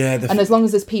see it. Yeah. And as long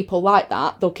as there's people like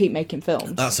that, they'll keep making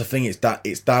films. That's the thing. It's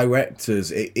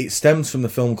directors. It stems from the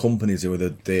film companies who are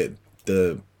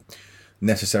the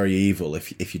necessary evil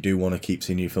if you do want to keep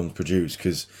seeing new films produced,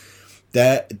 because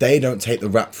they don't take the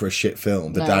rap for a shit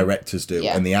film. The directors do,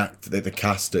 and the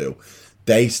cast do.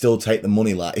 they still take the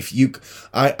money. Like, if you,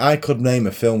 I could name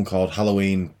a film called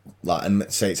Halloween, like,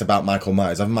 and say it's about Michael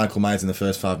Myers. Have Michael Myers in the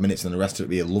first 5 minutes and the rest of it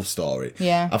be a love story.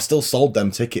 Yeah. I've still sold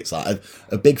them tickets. Like,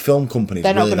 a big film company's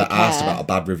They're not really gonna that asked care. about a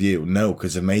bad review. No,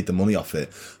 because they've made the money off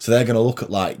it. So they're going to look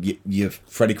at, like, your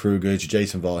Freddy Krueger's, your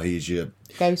Jason Voorhees, your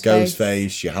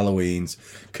Ghostface, your Halloweens.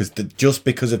 Just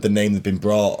because of the name they've been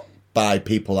brought by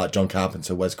people like John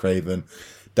Carpenter, Wes Craven,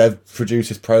 they've produced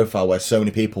this profile where so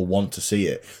many people want to see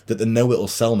it that they know it'll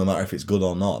sell no matter if it's good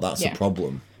or not. That's the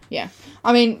problem. Yeah.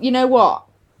 I mean, you know what?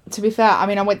 To be fair, I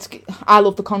mean, I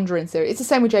love the Conjuring series. It's the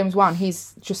same with James Wan.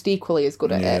 He's just equally as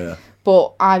good at it.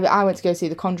 But I went to go see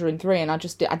The Conjuring 3 and I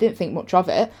didn't think much of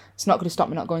it. It's not going to stop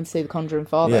me not going to see The Conjuring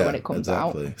 4 though, when it comes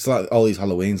out. It's like all these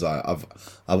Halloweens. Like,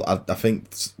 I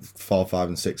think 4, 5,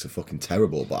 and 6 are fucking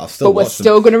terrible, but I've still. But we're watched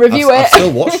still them. going to review it. I've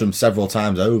still watched them several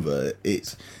times over.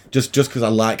 It's just because I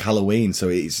like Halloween, so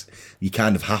you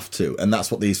kind of have to, and that's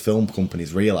what these film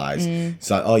companies realise. It's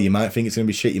like, oh, you might think it's going to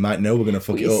be shit, you might know we're going to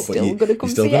fuck it up, but you're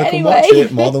still going to come watch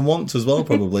it more than once as well,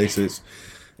 probably. So it's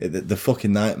the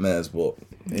fucking nightmares, but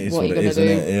it is what it is, isn't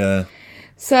it? Yeah.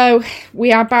 So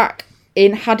we are back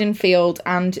in Haddonfield,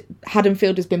 and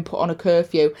Haddonfield has been put on a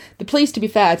curfew. The police, to be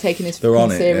fair, are taking this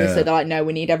fucking seriously. Yeah. They're like, no,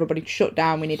 we need everybody shut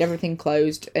down, we need everything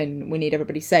closed, and we need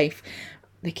everybody safe.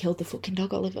 They killed the fucking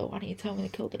dog, Oliver. Why don't you tell me they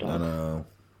killed the dog? I know.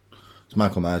 It's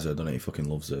Michael Myers, though, doesn't it? He fucking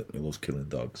loves it. He loves killing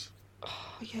dogs.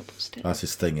 Oh, yeah, but still. That's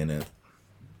his thing, innit?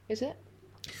 Is it?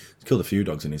 He's killed a few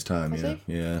dogs in his time, Has yeah.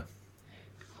 he? Yeah.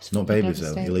 Not babies,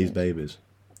 though. He leaves babies.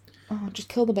 Oh, just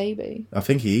kill the baby. I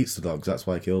think he eats the dogs. That's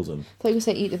why he kills them. I thought you were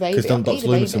saying eat the baby. Because Dr. Eat the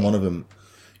Loomis in baby. one of them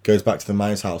goes back to the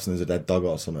Myers house and there's a dead dog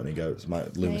or something. And he goes,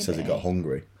 Loomis says he got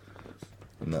hungry.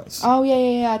 And that's... Oh,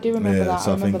 yeah. I do remember that.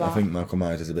 So I remember that. I think Michael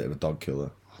Myers is a bit of a dog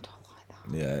killer. I don't like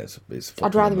that. Yeah, it's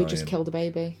I'd rather annoying. we just kill the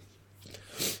baby.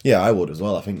 Yeah, I would as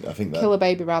well. I think that Kill a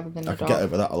baby rather than a I could dog. get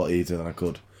over that a lot easier than I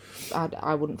could.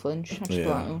 I wouldn't flinch. I'd just be Yeah.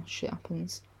 like, oh, shit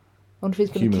happens. I wonder if he's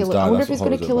going Humans to kill. die, I wonder that's if he's what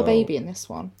going to horror's kill a about. baby in this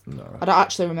one. No. I don't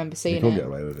actually remember You seeing couldn't it. get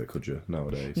away with it, could you,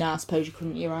 nowadays? No, I suppose you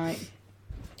couldn't. You're right.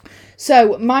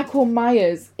 So Michael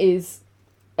Myers is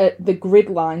at the grid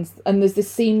lines, and there's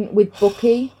this scene with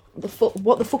Bucky.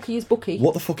 What the fuck is Bucky?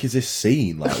 What the fuck is this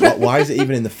scene? Like, why is it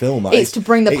even in the film? Like, It's to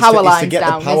bring the power lines to get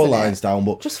down, the power isn't it? lines down,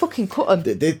 but Just fucking cut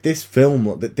them. this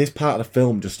film, this part of the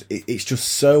film, it's just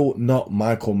so not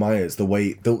Michael Myers. The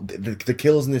way the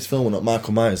kills in this film are not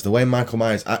Michael Myers. The way Michael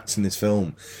Myers acts in this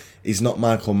film is not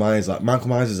Michael Myers. Like, Michael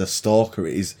Myers is a stalker.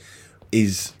 He's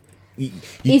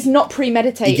not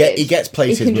premeditated. He gets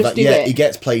places He can without, just do it. he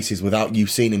gets places without you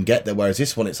seeing him get there. Whereas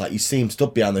this one, it's like you see him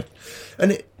stood behind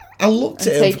the, I looked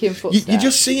And at him. taking You footsteps.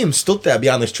 just see him stood there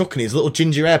behind this truck and his little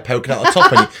ginger hair poking out the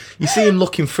top, and you see him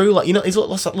looking through, like, he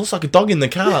looks like a dog in the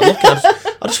car. Like, looking,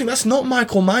 I just think that's not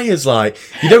Michael Myers. Like,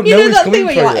 you don't know he's that coming thing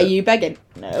where for you're like, you. are you begging?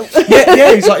 No.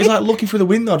 yeah, he's like looking through the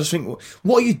window. I just think,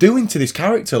 what are you doing to this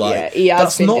character? Like, Yeah, he has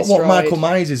that's been not destroyed. what Michael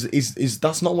Myers is.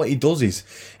 That's not what he does.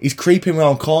 He's creeping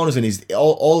around corners and he's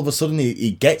all of a sudden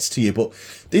he gets to you. But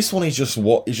this one, he's just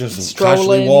casually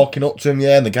Strolling. walking up to him.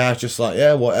 Yeah, and the guy's just like,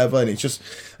 yeah, whatever. And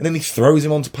then he throws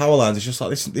him onto power lines. It's just like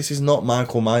this is not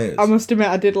Michael Myers. I must admit,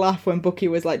 I did laugh when Bucky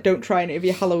was like, "Don't try any of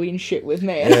your Halloween shit with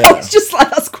me." And Yeah. I was just like,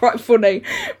 "That's quite funny."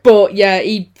 But yeah,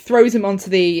 he throws him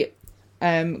onto the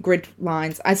grid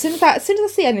lines. As soon as I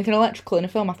see anything electrical in a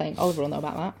film, I think Oliver will know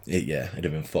about that. It'd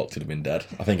have been fucked. It'd have been dead.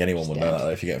 I think anyone would know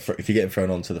that. If you get thrown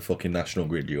onto the fucking national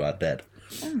grid, you are dead.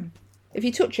 If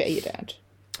you touch it, are you dead?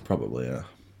 Probably, yeah.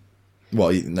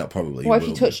 Well, not probably. What if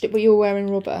you touched it but you were wearing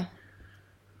rubber?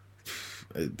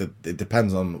 It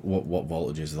depends on what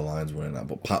voltages the lines were in at,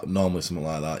 but normally something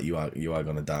like that, you are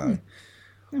going to die.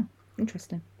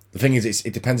 Interesting. The thing is,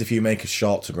 it depends if you make a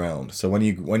short to ground. So when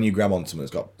you grab onto something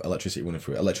that's got electricity running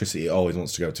through it, electricity always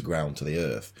wants to go to ground, to the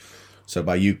earth. So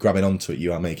by you grabbing onto it,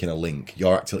 you are making a link.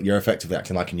 You're effectively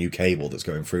acting like a new cable that's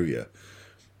going through you.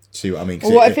 See what I mean? 'Cause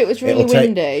Well, what if it was really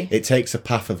windy? It takes a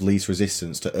path of least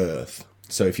resistance to earth.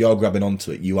 So if you're grabbing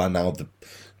onto it, you are now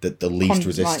the least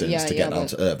resistance to get down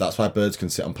to earth. That's why birds can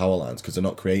sit on power lines, because they're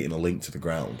not creating a link to the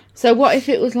ground. So what if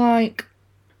it was like?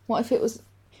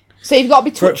 So you've got to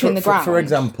be touching the ground. For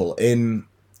example, in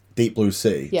Deep Blue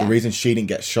Sea, Yeah. the reason she didn't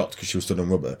get shocked because she was stood on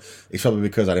rubber is probably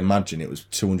because I'd imagine it was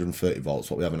 230 volts,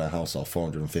 what we have in our house, or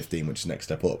 415, which is the next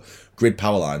step up. Grid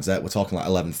power lines, we're talking like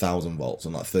 11,000 volts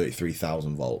and like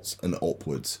 33,000 volts and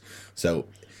upwards. So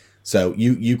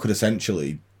you could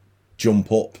essentially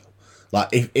jump up. Like,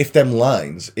 if them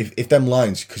lines, because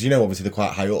obviously they're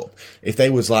quite high up, if they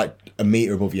was like a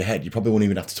metre above your head, you probably wouldn't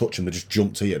even have to touch them, they just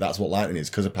jump to you. That's what lightning is,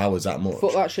 because the power's that much.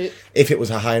 Fuck that shit. If it was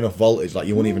a high enough voltage, like,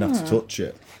 you wouldn't even have to touch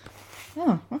it.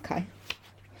 Oh, okay.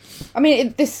 I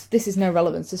mean, this is no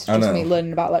relevance. This is I just know. me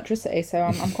learning about electricity, so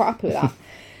I'm quite happy with that.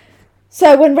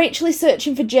 So when Rachel is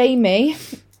searching for Jamie,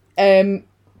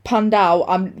 panned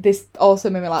out, this also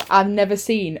made me laugh. I've never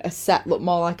seen a set look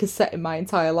more like a set in my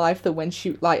entire life than when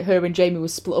her and Jamie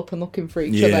was split up and looking for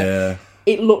each other. Yeah.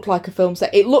 It looked like a film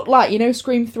set. It looked like,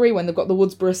 Scream 3 when they've got the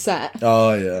Woodsboro set.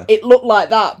 Oh, yeah. It looked like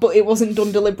that, but it wasn't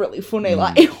done deliberately funny.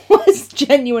 Like, it was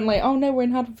genuinely, oh no, we're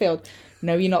in Haddonfield.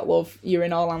 No, you're not, love. You're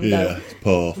in Orlando. Yeah,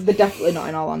 poor. They're definitely not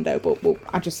in Orlando, but well,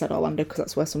 I just said Orlando because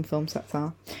that's where some film sets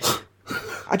are.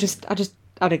 I just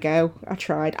had a go. I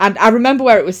tried. And I remember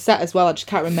where it was set as well. I just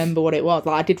can't remember what it was.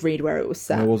 Like, I did read where it was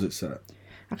set. Where was it set?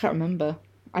 I can't remember.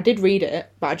 I did read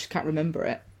it, but I just can't remember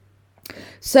it.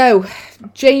 So,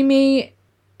 Jamie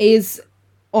is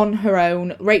on her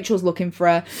own. Rachel's looking for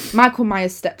her. Michael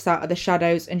Myers steps out of the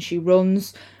shadows and she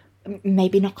runs.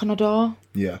 Maybe knock on a door.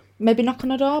 Yeah. Maybe knock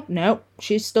on a door. No,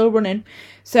 she's still running.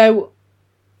 So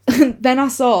then I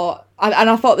saw, and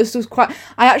I thought this was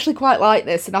I actually quite like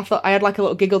this, and I thought I had like a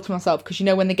little giggle to myself because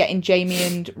when they're getting Jamie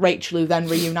and Rachel who then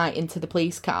reunite into the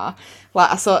police car,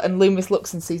 like I saw, and Loomis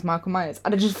looks and sees Michael Myers,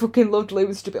 and I just fucking loved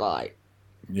Loomis to be like,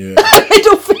 Yeah. I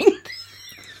don't think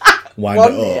Wind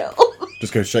one it up. nil.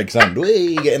 Just go shake his hand.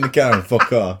 Whee, get in the car and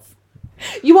fuck off.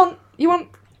 You want?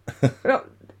 No.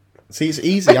 See, it's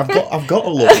easy. I've got a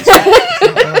look. It's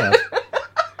not hard.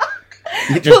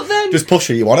 You just push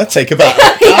her. You want to take her back.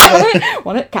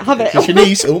 Want it? Can't have it. It's your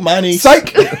niece. Oh, my niece.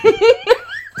 Psych.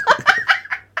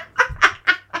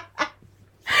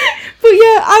 But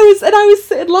yeah, I was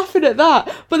sitting laughing at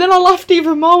that. But then I laughed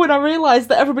even more when I realised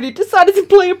that everybody decided to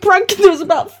play a prank and there was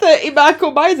about 30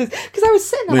 Michael Myerses. Because I was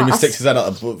sitting there Loomis sticks his head out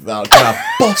of the car.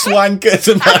 Boss wanker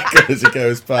to Michael as he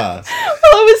goes past. Well,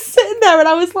 I was sitting there and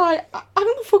I was like, I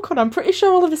don't the fuck on. I'm pretty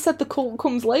sure Oliver said the cult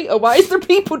comes later. Why is there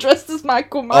people dressed as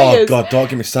Michael Myers? Oh, God, don't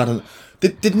get me started.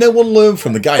 Did no one learn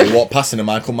from the guy who walked past in a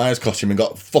Michael Myers costume and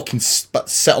got fucking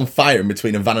set on fire in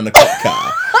between a van and a cop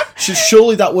car?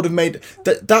 Surely that would have made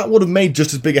that would have made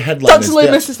just as big a headline. Dr.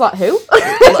 Loomis is like, who?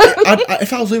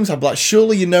 If I was Loomis, I'd be like,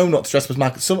 surely you know not to dress up as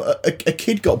Michael. A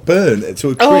kid got burned to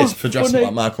a crisp for dressing funny.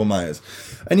 up like Michael Myers,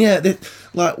 and yeah,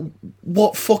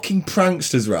 what fucking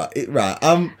pranksters, right?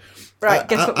 Right,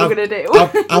 guess what we're gonna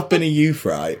do? I've been a youth,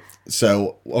 right?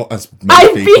 So, as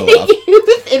I've many people been have.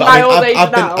 in But my old age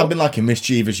now. I've been like a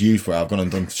mischievous youth where I've gone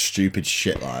and done stupid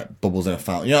shit like bubbles in a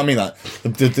fountain. You know what I mean?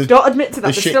 Like Don't admit to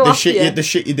that. the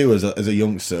shit you do as a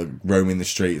youngster roaming the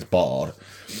streets bored.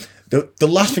 The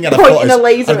last thing I'd have Pointing thought is a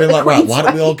laser I'd been at the like, right, Queen's why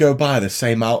don't we all go buy the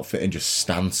same outfit and just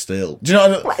stand still? Do you know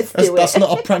what I mean? Let's do That's it.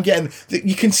 not a prank. Yeah,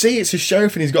 you can see it's a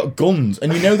sheriff and he's got guns,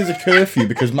 and you know there's a curfew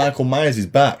because Michael Myers is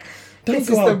back. This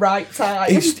is the right time.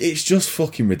 It's just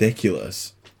fucking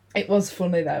ridiculous. It was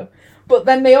funny though. But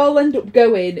then they all end up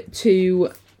going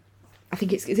to, I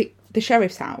think is it the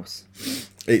sheriff's house?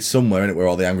 It's somewhere in it where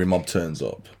all the angry mob turns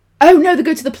up. Oh no, they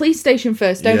go to the police station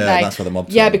first, don't Yeah, they? that's where the mob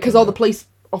turn Yeah, up, because isn't all it? the police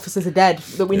officers are dead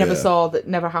that we never Yeah. saw, that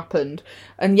never happened.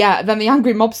 And yeah, then the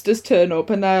angry mobsters turn up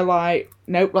and they're like,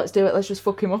 nope, let's do it, let's just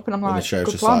fuck him up. And I'm And like, the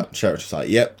sheriff's good just plan. like,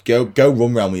 yep, go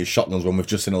run round with your shotguns when we've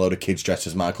just seen a load of kids dressed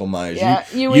as Michael Myers. Yeah,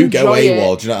 you go enjoy it.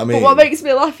 AWOL, do you know what I mean? But what makes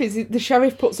me laugh is the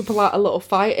sheriff puts up a little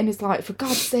fight and is like, for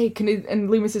God's sake,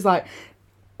 and Loomis is like,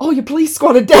 oh, your police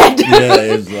squad are dead. Yeah,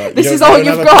 it's like, This you is don't all even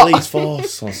you've have got. a police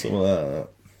force or something like that.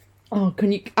 Oh,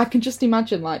 I can just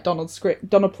imagine like Donald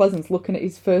Pleasance looking at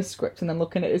his first script and then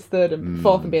looking at his third and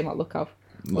fourth and being like, look how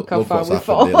far what's we've happened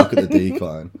fallen. here, look at the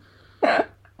decline.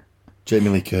 Jamie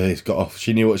Lee Curtis got off.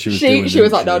 She knew what she was doing. She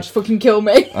was didn't like, no, just fucking kill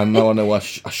me. And now I know I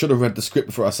should have read the script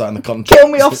before I signed the contract. Kill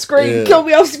me off screen. Yeah. Kill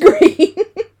me off screen.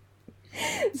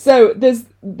 So there's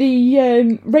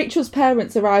the Rachel's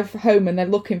parents arrive home and they're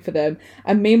looking for them,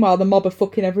 and meanwhile the mob are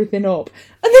fucking everything up,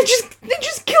 and they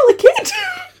just kill a kid.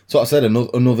 So I said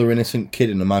another innocent kid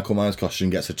in a Michael Myers costume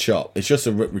gets a chop. It's just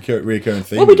a recurring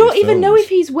thing. Well, we in don't these even know films. if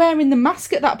he's wearing the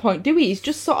mask at that point, do we? He's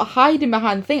just sort of hiding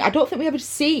behind the thing. I don't think we ever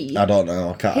see. I don't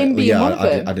know. I can't. Him being one of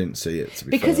them. I didn't see it, to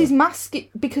be Because fair. his mask,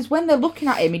 because when they're looking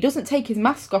at him, he doesn't take his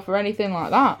mask off or anything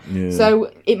like that. Yeah.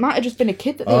 So it might have just been a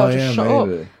kid that they all just shot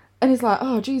maybe. up. And he's like,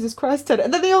 oh, Jesus Christ, Ted.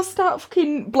 And then they all start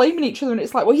fucking blaming each other, and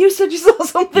it's like, well, you said you saw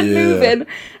something Yeah. moving. And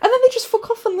then they just fuck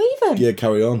off and leave him. Yeah,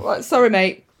 carry on. Like, sorry,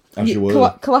 mate. As you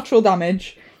were. Collateral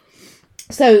damage.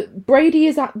 So Brady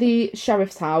is at the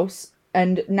sheriff's house,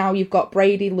 and now you've got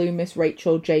Brady, Loomis,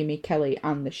 Rachel, Jamie, Kelly,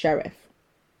 and the sheriff.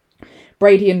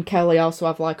 Brady and Kelly also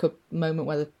have like a moment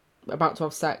where they're about to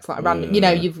have sex, like a random,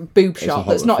 you've boob It's a shot.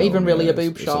 That's horror not film, even really yeah, a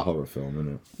boob it's shot. It's a horror film,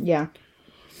 isn't it? Yeah.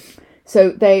 So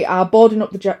they are boarding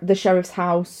up the sheriff's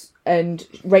house, and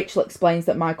Rachel explains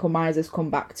that Michael Myers has come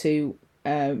back to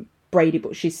Brady,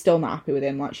 but she's still not happy with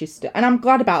him. Like, she's still... And I'm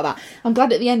glad about that. I'm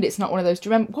glad at the end it's not one of those... Do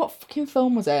you remember... What fucking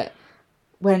film was it?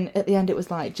 When at the end it was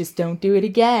like, just don't do it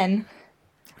again.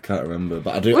 I can't remember,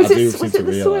 but I do Was seem it to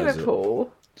the realise swimming it.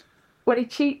 pool? When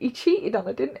he cheated on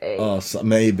her, didn't he? Oh, so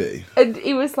maybe. And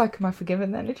he was like, am I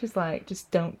forgiven then? And she was like,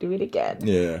 just don't do it again.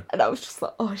 Yeah. And I was just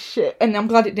like, oh shit. And I'm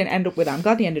glad it didn't end up with that. I'm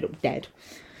glad he ended up dead.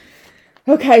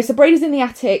 Okay, so Brady's in the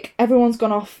attic. Everyone's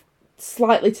gone off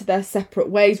slightly to their separate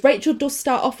ways. Rachel does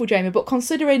start off with Jamie, but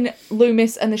considering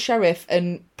Loomis and the sheriff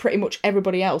and pretty much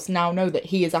everybody else now know that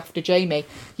he is after Jamie,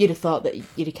 you'd have thought that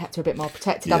you'd have kept her a bit more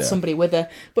protected, had Yeah. somebody with her.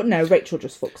 But no, Rachel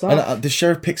just fucks off. And the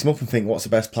sheriff picks him up and think, what's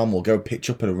the best plan? We'll go pitch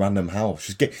up at a random house.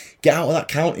 Just get out of that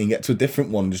county and get to a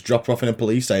different one. Just drop her off in a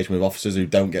police station with officers who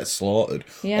don't get slaughtered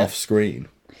off screen.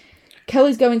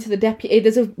 Kelly's going to the deputy.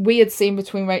 There's a weird scene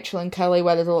between Rachel and Kelly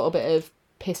where there's a little bit of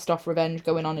pissed off revenge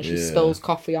going on, and she spills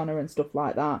coffee on her and stuff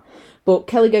like that. But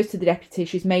Kelly goes to the deputy.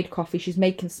 She's made coffee. She's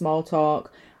making small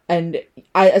talk. And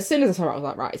as soon as I saw it, I was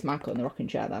like, right, it's Michael in the rocking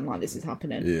chair then. Like, this is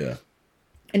happening. Yeah.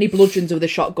 And he bludgeons her with a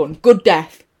shotgun. Good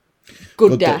death.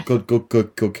 Good death.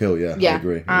 Good kill, yeah. Yeah, I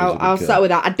agree. I'll start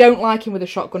with that. I don't like him with a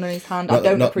shotgun in his hand. I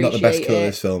don't appreciate it. Not the best kill of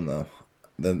this film, though.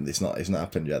 Then it's not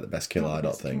happened yet. The best kill, I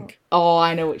don't think. Oh,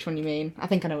 I know which one you mean. I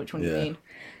think I know which one you mean.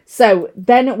 So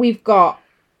then we've got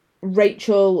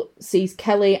Rachel sees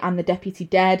Kelly and the deputy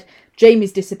dead.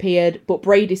 Jamie's disappeared, but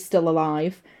Brady's still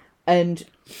alive. And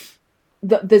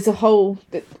there's a whole...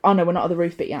 Oh no, we're not at the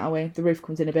roof bit yet, are we? The roof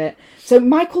comes in a bit. So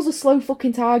Michael's a slow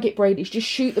fucking target, Brady. Just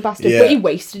shoot the bastard. Yeah. But he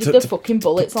wasted the fucking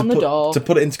bullets on the door. To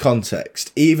put it into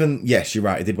context, yes, you're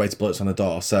right, he did waste bullets on the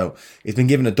door. So he's been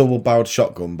given a double-barreled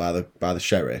shotgun by the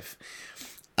sheriff.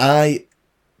 I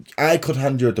could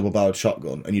hand you a double-barreled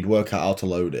shotgun and you'd work out how to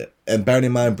load it. And bearing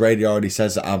in mind, Brady already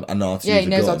says that I know how to use a gun. Yeah, he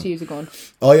knows how to use a gun.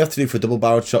 All you have to do for a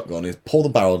double-barreled shotgun is pull the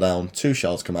barrel down, 2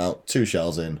 shells come out, 2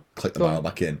 shells in, click the barrel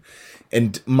back in.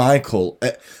 And Michael,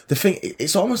 the thing,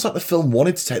 it's almost like the film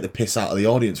wanted to take the piss out of the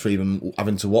audience for even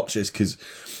having to watch this, because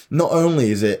not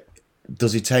only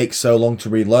does he take so long to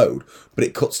reload, but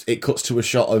it cuts to a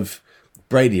shot of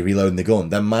Brady reloading the gun,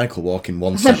 then Michael walking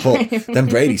one step up, then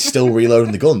Brady still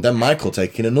reloading the gun, then Michael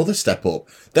taking another step up,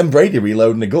 then Brady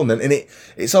reloading the gun, and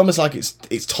it's almost like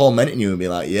it's tormenting you and be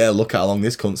like, yeah, look at how long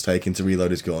this cunt's taking to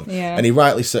reload his gun. Yeah. And he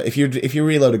rightly said, if you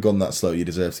reload a gun that slow, you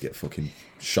deserve to get fucking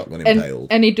shotgun impaled.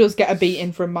 And he does get a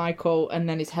beating from Michael, and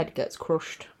then his head gets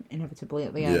crushed inevitably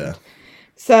at the end. Yeah.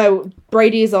 So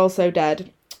Brady is also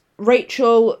dead.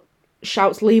 Rachel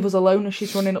shouts, "Leave us alone," as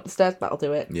she's running up the stairs. That'll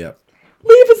do it. Yeah.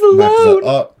 Leave us alone.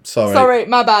 Oh, sorry. Sorry,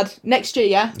 my bad. Next year,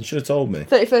 yeah. You should have told me.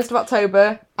 31st of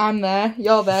October. I'm there.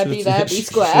 You're there. Be there. Be You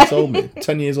square. should have told me.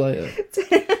 10 years later.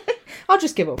 I'll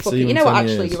just give up. Fuck See it. you You in know what? 10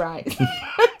 Actually, years. you're right.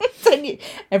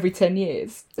 Every 10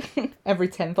 years. Every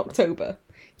 10th October,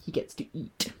 he gets to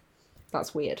eat.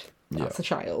 That's weird. That's a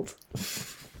child.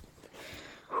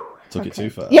 Took it too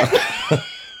far. Yeah.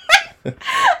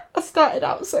 I started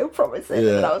out so promising,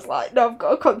 and I was like, no, I've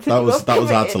got to continue. That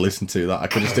was hard to listen to. That I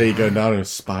could just hear you going down in a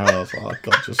spiral. I was like,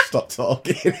 oh God, just stop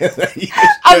talking.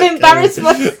 I'm embarrassed.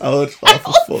 I was like,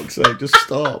 for fuck's sake, just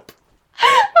stop.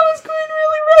 I was going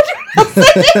really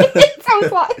red. I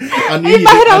was like, in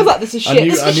my head, I was like, this is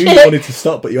shit. I knew you wanted to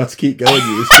stop, but you had to keep going.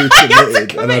 You were too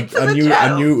committed, and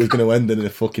I knew it was going to end in a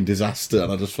fucking disaster.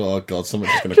 And I just thought, oh God,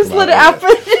 something's just going to come out. Just let it happen.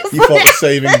 You thought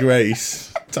saving grace.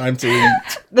 Time to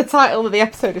eat. The title of the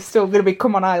episode is still going to be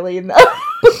 "Come on, Eileen." Though.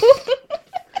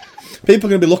 People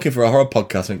are going to be looking for a horror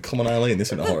podcast and "Come on, Eileen, this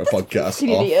isn't a horror podcast."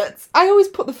 You idiots. I always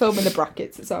put the film in the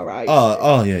brackets. It's all right.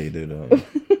 Oh yeah, you do, don't you?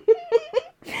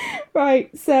 Right,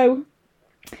 so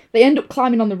they end up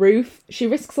climbing on the roof. She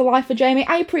risks her life for Jamie.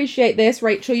 I appreciate this,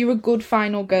 Rachel. You're a good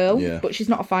final girl. Yeah. But she's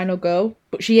not a final girl.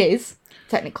 But she is,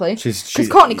 technically. She's Because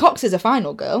Courtney Cox is a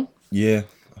final girl. Yeah,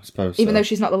 I suppose Even so. though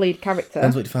she's not the lead character.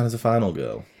 Depends what you define as a final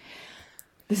girl.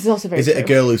 This is also very Is it true. a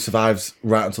girl who survives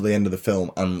right until the end of the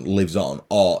film and lives on,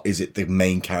 or is it the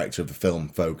main character of the film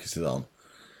focuses on?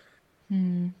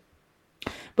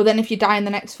 But then if you die in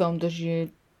the next film, does your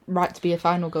right to be a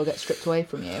final girl get stripped away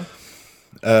from you?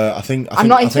 I'm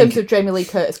not in terms of Jamie Lee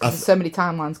Curtis, because there's so many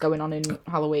timelines going on in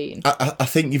Halloween. I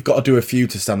think you've got to do a few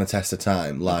to stand the test of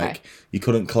time. Like, Okay. you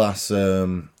couldn't class...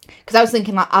 Because I was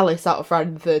thinking like Alice out of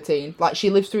Friday the 13th. Like, she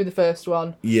lives through the first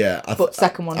one. Yeah, But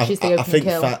second one, she's the open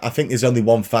kill. I think there's only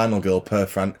one final girl per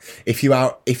If you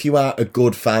are a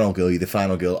good final girl, you're the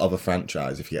final girl of a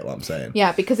franchise. If you get what I'm saying.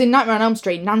 Yeah, because in Nightmare on Elm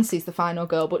Street, Nancy's the final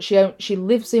girl, but she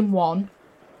lives in one.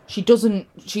 She doesn't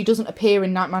appear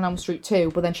in Nightmare on Elm Street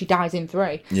 2, but then she dies in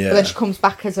 3. Yeah. But then she comes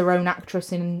back as her own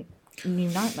actress in New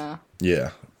Nightmare.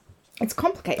 Yeah. It's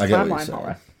complicated I get what you're timeline saying.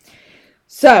 horror.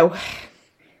 So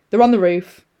they're on the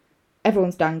roof.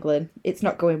 everyone's dangling. It's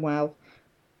not going well.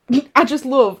 I just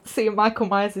love seeing Michael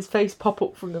Myers' face pop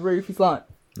up from the roof. He's like,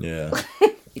 Yeah.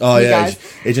 Oh You yeah,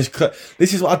 guys. it just.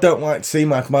 This is what I don't like to see.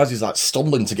 Michael Myers is like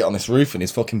stumbling to get on this roof and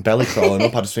his fucking belly crawling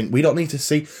up. I just think we don't need to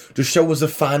see. Just show us the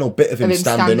final bit of him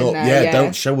standing up. there, yeah.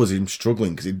 Don't show us him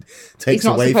struggling because it takes He's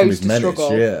not away from his supposed to menace.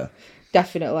 struggle. Yeah.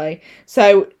 definitely.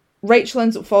 So Rachel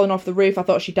ends up falling off the roof. I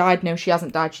thought she died. No, she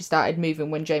hasn't died. She started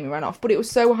moving when Jamie ran off. But it was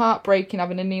so heartbreaking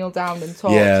having to kneel down and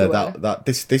talk to her.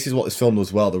 This is what this film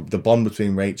does well. The bond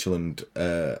between Rachel and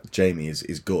Jamie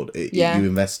is good. You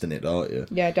invest in it, don't you?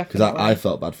 Yeah, definitely. Because I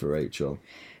felt bad for Rachel.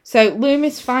 So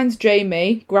Loomis finds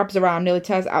Jamie, grabs her arm, nearly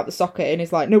tears it out the socket, and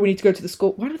is like, "No, we need to go to the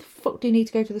school." Why the fuck do you need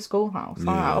to go to the schoolhouse?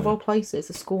 Like, out of all places,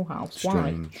 the schoolhouse.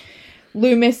 Strange. Why?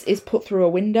 Loomis is put through a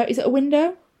window. Is it a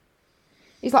window?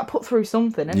 He's like put through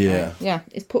something, isn't he? Yeah,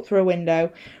 it's put through a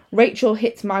window. Rachel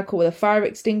hits Michael with a fire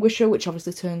extinguisher, which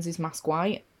obviously turns his mask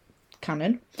white.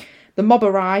 Canon. The mob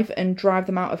arrive and drive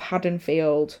them out of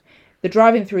Haddonfield. They're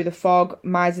driving through the fog.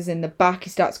 Myers is in the back.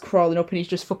 He starts crawling up and he's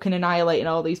just fucking annihilating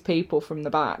all these people from the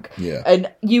back. Yeah.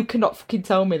 And you cannot fucking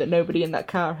tell me that nobody in that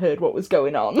car heard what was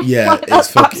going on. Yeah, Like,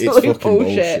 that's it's fucking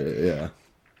bullshit. Yeah.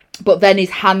 But then his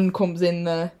hand comes in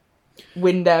the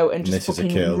window and just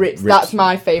fucking rips. That's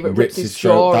my favourite. Rips his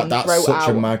jaw and That's throat such out.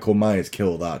 a Michael Myers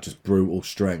kill. That just brutal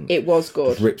strength. It was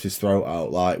good. Just rips his throat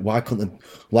out. Like why couldn't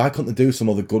they do some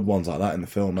other good ones like that in the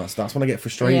film? That's when I get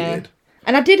frustrated.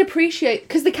 And I did appreciate,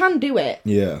 because they can do it.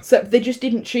 Yeah. So they just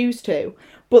didn't choose to.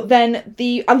 But then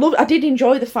I did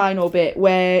enjoy the final bit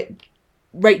where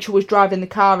Rachel was driving the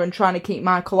car and trying to keep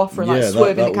Michael off her and like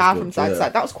swerving the car from side to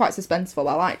side. That was quite suspenseful.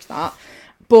 I liked that.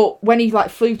 But when he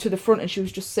like flew to the front and she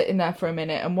was just sitting there for a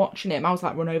minute and watching him, I was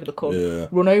like, run over the cunt. Yeah.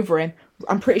 Run over him.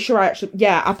 I'm pretty sure I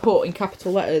put in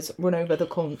capital letters, run over the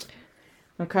cunt.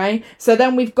 Okay? So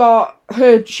then we've got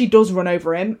her, she does run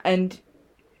over him and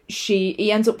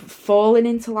he ends up falling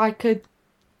into like a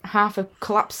half a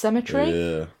collapsed cemetery.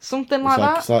 Yeah. Something like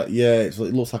that. It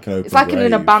looks like an open It's like grave.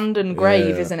 an abandoned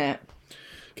grave, isn't it?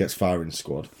 Gets firing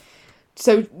squad.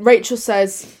 So Rachel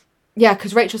says... Yeah,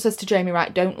 because Rachel says to Jamie,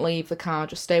 right, don't leave the car,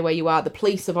 just stay where you are. The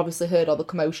police have obviously heard all the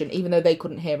commotion, even though they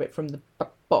couldn't hear it from the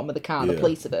bottom of the car. The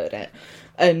police have heard it.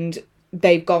 And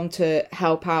they've gone to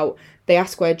help out. They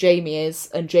ask where Jamie is,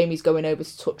 and Jamie's going over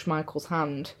to touch Michael's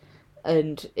hand.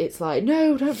 And it's like,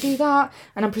 no, don't do that.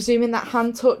 And I'm presuming that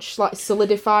hand touch, like,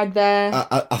 solidified there.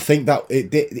 I think that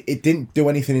it didn't do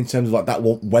anything in terms of, like, that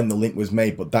when the link was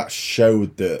made, but that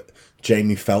showed that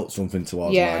Jamie felt something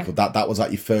towards Michael. That was,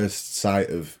 like, your first sight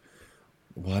of...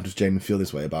 Why does Jamie feel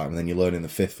this way about him? And then you learn in the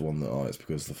fifth one that, it's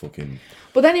because the fucking...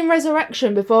 But then in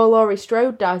Resurrection, before Laurie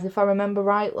Strode dies, if I remember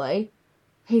rightly,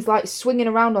 he's, like, swinging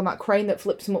around on that crane that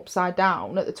flips him upside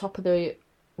down at the top of the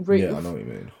roof. Yeah, I know what you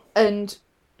mean. And,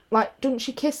 like, doesn't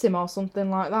she kiss him or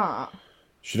something like that?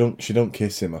 She don't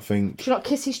kiss him, I think. She not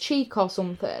kiss his cheek or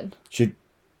something?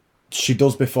 She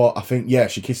does before, I think,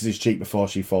 she kisses his cheek before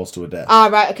she falls to her death. Ah,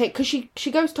 right, okay, because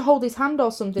she goes to hold his hand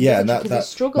or something, yeah, because he's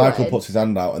struggling. Michael puts his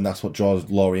hand out, and that's what draws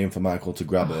Laurie in for Michael to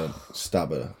grab her,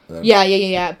 stab her.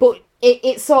 Yeah, but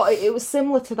it was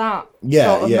similar to that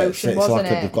sort of motion, wasn't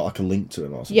it? They've got like a link to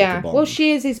him or something. Yeah, well,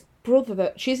 she is his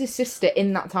brother, she's his sister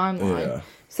in that timeline. Yeah.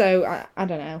 So, I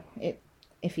don't know,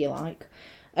 if you like.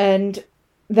 And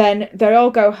then they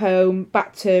all go home,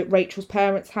 back to Rachel's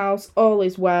parents' house, all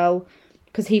is well,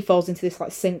 because he falls into this,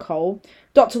 like, sinkhole.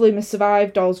 Dr. Loomis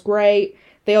survived, all's great.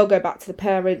 They all go back to the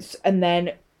parents, and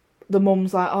then the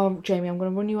mum's like, oh, Jamie, I'm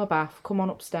going to run you a bath. Come on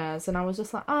upstairs. And I was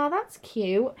just like, that's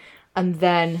cute. And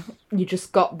then you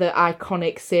just got the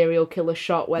iconic serial killer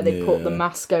shot where they put the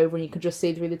mask over and you could just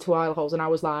see through the two eye holes. And I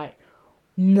was like,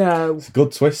 no. It's a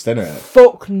good twist, isn't it?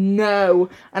 Fuck no.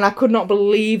 And I could not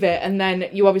believe it. And then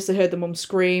you obviously heard the mum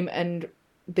scream and...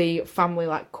 the family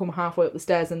like come halfway up the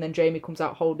stairs and then Jamie comes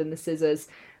out holding the scissors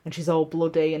and she's all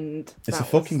bloody and it's a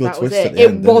fucking good twist at the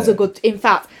end, it was a good, in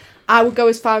fact I would go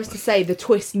as far as to say the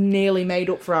twist nearly made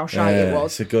up for how shy it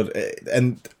was. It's a good,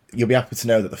 and you'll be happy to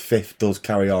know that the fifth does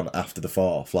carry on after the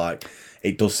fourth. Like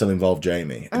it does still involve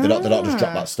Jamie. They're not just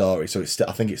drop that story, so it's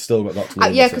I think it's still got Dr.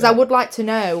 Loomis. Yeah, because I would like to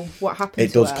know what happens.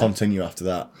 It does continue after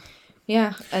that.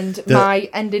 Yeah, and my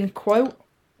ending quote: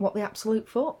 "What the absolute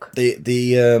fuck."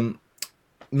 The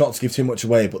not to give too much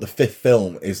away, but the fifth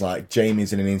film is like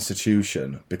Jamie's in an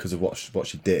institution because of what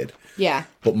she did. Yeah.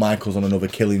 But Michael's on another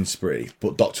killing spree.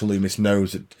 But Dr. Loomis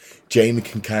knows that Jamie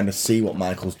can kind of see what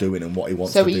Michael's doing and what he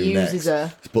wants to do next. So he uses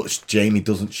her. But Jamie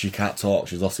doesn't. She can't talk.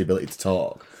 She's lost the ability to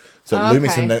talk. So Oh,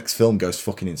 Loomis okay. in the next film goes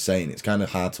fucking insane. It's kind of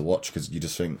hard to watch because you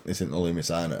just think this isn't the Loomis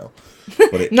I know.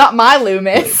 But it, Not my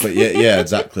Loomis. but yeah,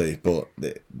 exactly. But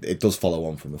it does follow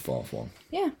on from the fourth one.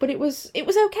 Yeah, but it was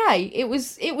okay. It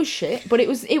was shit, but it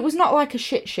was not like a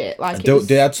shit. Like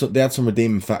They had some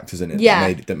redeeming factors in it.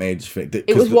 Yeah. that made you think.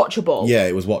 it was watchable. Yeah,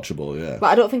 it was watchable. Yeah. But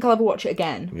I don't think I'll ever watch it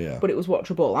again. Yeah. But it was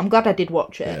watchable. I'm glad I did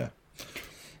watch it. Yeah.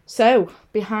 So,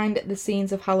 behind the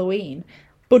scenes of Halloween,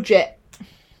 budget.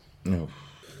 No.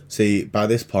 See, by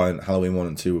this point, Halloween 1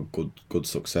 and 2 were good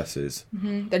successes.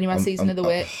 Then you had Season of the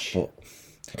Witch. But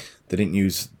they didn't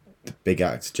use the big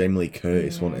acts. Jamie Lee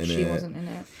Curtis wasn't in She it. wasn't in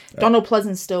it. Donald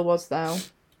Pleasance still was, though.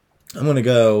 I'm going to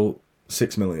go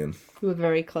 6 million. You were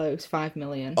very close, 5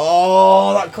 million.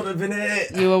 Oh, that could have been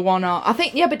it. You were one off. I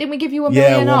think, yeah, but didn't we give you $1 Yeah,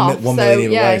 million off? 1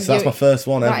 million either way. So that's you- my first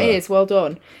one ever. That is, well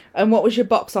done. And what was your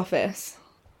box office?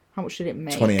 How much did it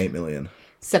make? 28 million.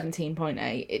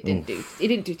 17.8. It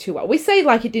didn't do too well. We say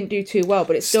like it didn't do too well,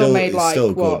 but it still made like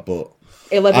still what, good,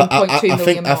 but 11.2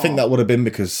 million more. I think that would have been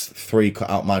because 3 cut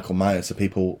out Michael Myers, so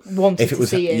people Wanted to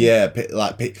see him. Yeah,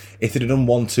 if they'd have done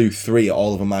 1, 2, 3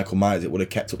 all over Michael Myers, it would have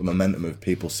kept up the momentum of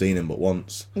people seeing him. But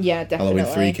once Yeah, definitely.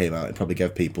 Halloween 3 came out, it probably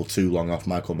gave people too long off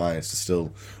Michael Myers to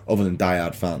still, other than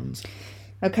diehard fans.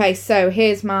 Okay, so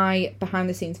here's my behind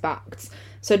the scenes facts.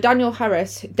 So Danielle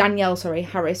Harris,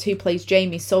 who plays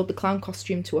Jamie, sold the clown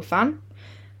costume to a fan.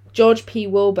 George P.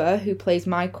 Wilbur, who plays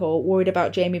Michael, worried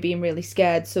about Jamie being really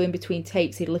scared, so in between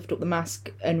takes he'd lift up the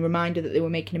mask and remind her that they were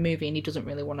making a movie and he doesn't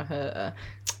really want to hurt her.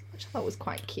 Which I thought was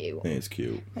quite cute. It's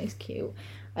cute. That is cute.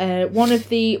 One of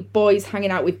the boys hanging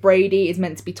out with Brady is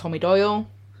meant to be Tommy Doyle.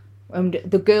 And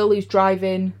the girl who's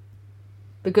driving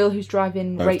Both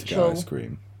to get Rachel, ice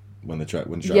cream. When the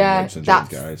driving Yeah, Rachel and James that's-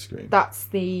 get ice cream. that's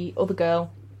the other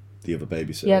girl. The other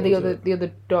babysitter. Yeah, the was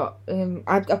other dot.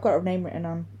 I've got her name written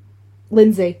on.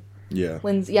 Lindsay. Yeah.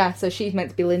 Lindsay. Yeah, so she's meant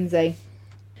to be Lindsay.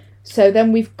 So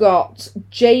then we've got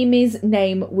Jamie's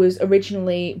name was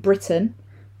originally Britton,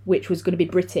 which was going to be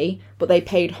Britty, but they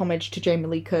paid homage to Jamie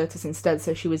Lee Curtis instead,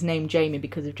 so she was named Jamie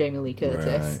because of Jamie Lee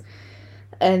Curtis. Right.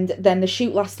 And then the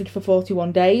shoot lasted for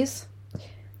 41 days.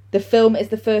 The film is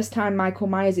the first time Michael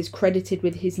Myers is credited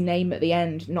with his name at the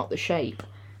end, not the shape,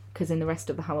 because in the rest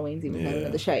of the Halloweens he was known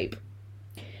as the shape.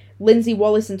 Lindsay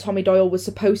Wallace and Tommy Doyle were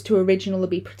supposed to originally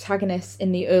be protagonists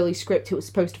in the early script. It was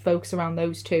supposed to focus around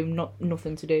those two,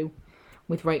 nothing to do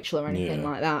with Rachel or anything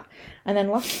like that. And then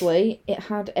lastly, it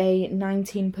had a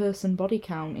 19-person body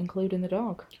count, including the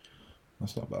dog.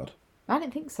 That's not bad. I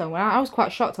didn't think so. I was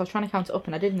quite shocked. I was trying to count it up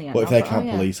and I did in the end. But if I was they like, count oh,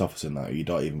 yeah. police officers in that who you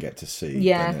don't even get to see,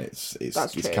 Yeah, then it's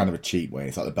that's true. kind of a cheap way.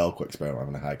 It's like the Belko experiment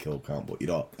having a high kill count, but you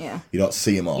don't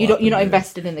see them all. You're not happen,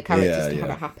 invested in the characters Yeah, to have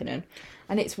yeah. it happening.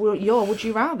 And it's your Would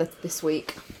You Rather this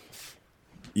week.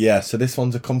 Yeah, so this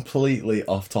one's a completely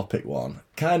off-topic one.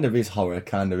 Kind of is horror,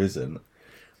 kind of isn't.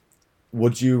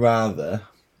 Would you rather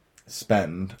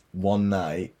spend one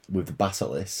night with the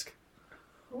basilisk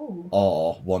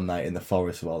or one night in the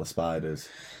forest with all the spiders?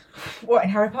 What, in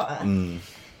Harry Potter?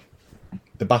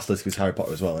 The basilisk is Harry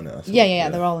Potter as well, isn't it? Yeah,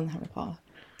 they're all in Harry Potter.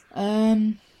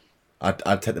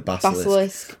 I'd take the basilisk.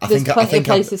 Basilisk. There's plenty of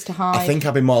places to hide. I think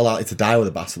I'd be more likely to die with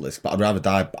a basilisk, but I'd rather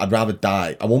die. I'd I'd rather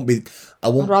die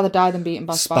than be eaten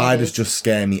by spiders. just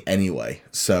scare me anyway,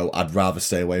 so I'd rather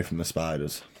stay away from the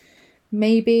spiders.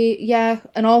 Maybe, yeah.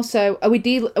 And also, are we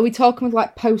talking with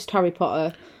like post Harry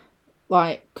Potter,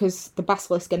 like because the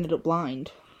basilisk ended up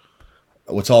blind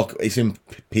It's in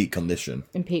peak condition.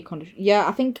 in peak condition? Yeah,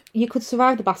 I think you could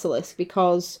survive the basilisk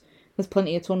because there's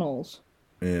plenty of tunnels.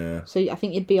 Yeah. So I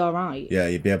think you'd be all right. Yeah,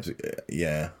 you'd be able to.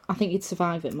 Yeah. I think you'd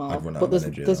survive it more. I'd run out But of there's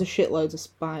energy, there's though. a shitloads of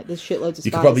spiders.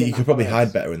 You could probably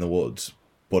hide better in the woods,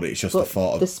 but it's just the But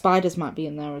thought of the spiders might be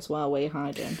in there as well, where you're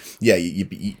hiding, yeah.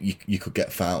 You could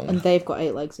get found. and they've got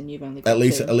 8 legs and you've only got At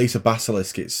least 2. a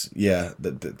basilisk. It's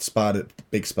the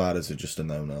big spiders are just a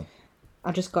no.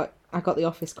 I got the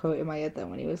Office quote in my head then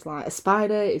when he was like, "A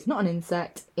spider is not an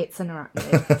insect; it's an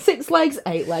arachnid. 6 legs,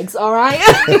 8 legs. All right."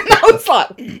 I was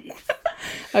like,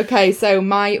 okay. So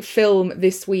my film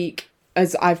this week,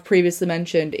 as I've previously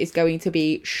mentioned, is going to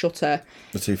be Shutter.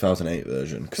 The 2008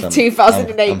 version. 'Cause I'm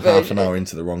 2008 I'm half an version. hour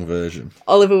into the wrong version.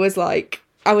 Oliver was like,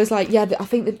 I was like, yeah, I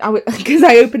think that because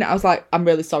I opened it, I was like, I'm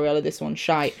really sorry, Oliver, this one's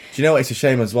shite. Do you know what? It's a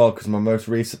shame as well because my most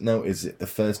recent note is the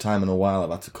first time in a while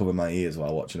I've had to cover my ears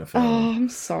while watching a film. Oh, I'm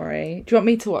sorry. Do you want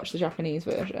me to watch the Japanese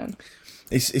version?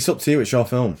 It's up to you. It's your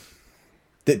film.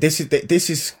 This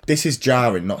is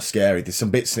jarring, not scary. There's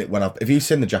some bits in it have you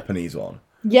seen the Japanese one?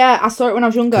 Yeah, I saw it when I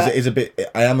was younger. Because it is a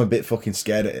bit. I am a bit fucking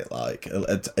scared at it, like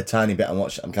a tiny bit.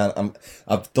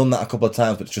 I've done that a couple of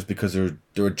times, but it's just because there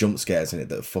are jump scares in it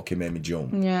that fucking made me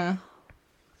jump. Yeah.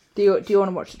 Do you want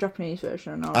to watch the Japanese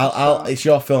version or not? It's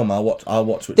your film. I'll watch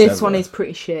whichever. This one is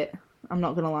pretty shit. I'm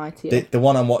not gonna lie to you. The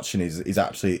one I'm watching is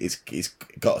actually it's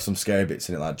got some scary bits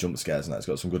in it, like jump scares, and it's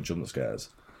got some good jump scares.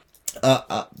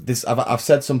 I've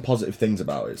said some positive things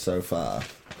about it so far.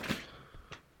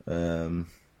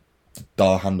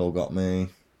 Door handle got me.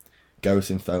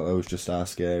 Ghosts in photos just are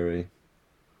scary.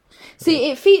 See,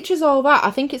 it features all that.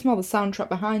 I think it's more the soundtrack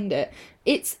behind it.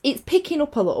 It's picking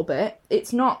up a little bit.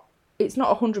 It's not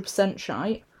 100%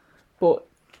 shite, but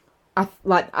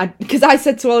because I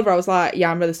said to Oliver, I was like,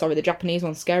 yeah, I'm really sorry, the Japanese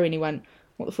one's scary, and he went,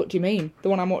 what the fuck do you mean? The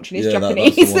one I'm watching is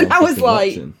Japanese, that's the one and I was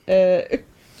like, watching.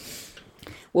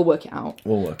 We'll work it out.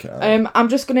 I'm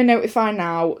just going to notify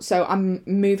now. So I'm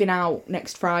moving out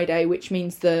next Friday, which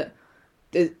means that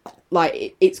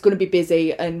it's going to be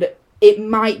busy, and it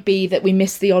might be that we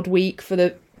miss the odd week for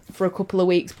a couple of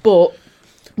weeks, but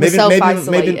maybe not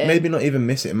even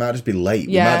miss it. It might just be late.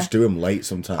 We might just do them late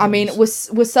sometimes. I mean, we're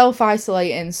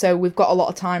self-isolating, so we've got a lot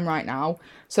of time right now.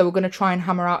 So we're going to try and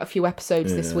hammer out a few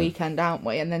episodes this weekend, aren't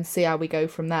we? And then see how we go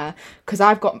from there. Because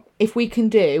if we can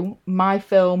do my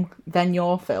film, then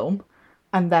your film,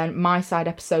 and then my side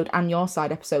episode and your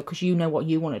side episode, because you know what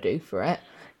you want to do for it,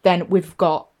 then we've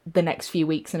got the next few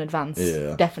weeks in advance.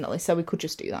 Yeah. Definitely. So we could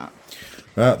just do that.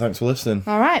 All right, thanks for listening.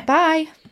 All right, bye.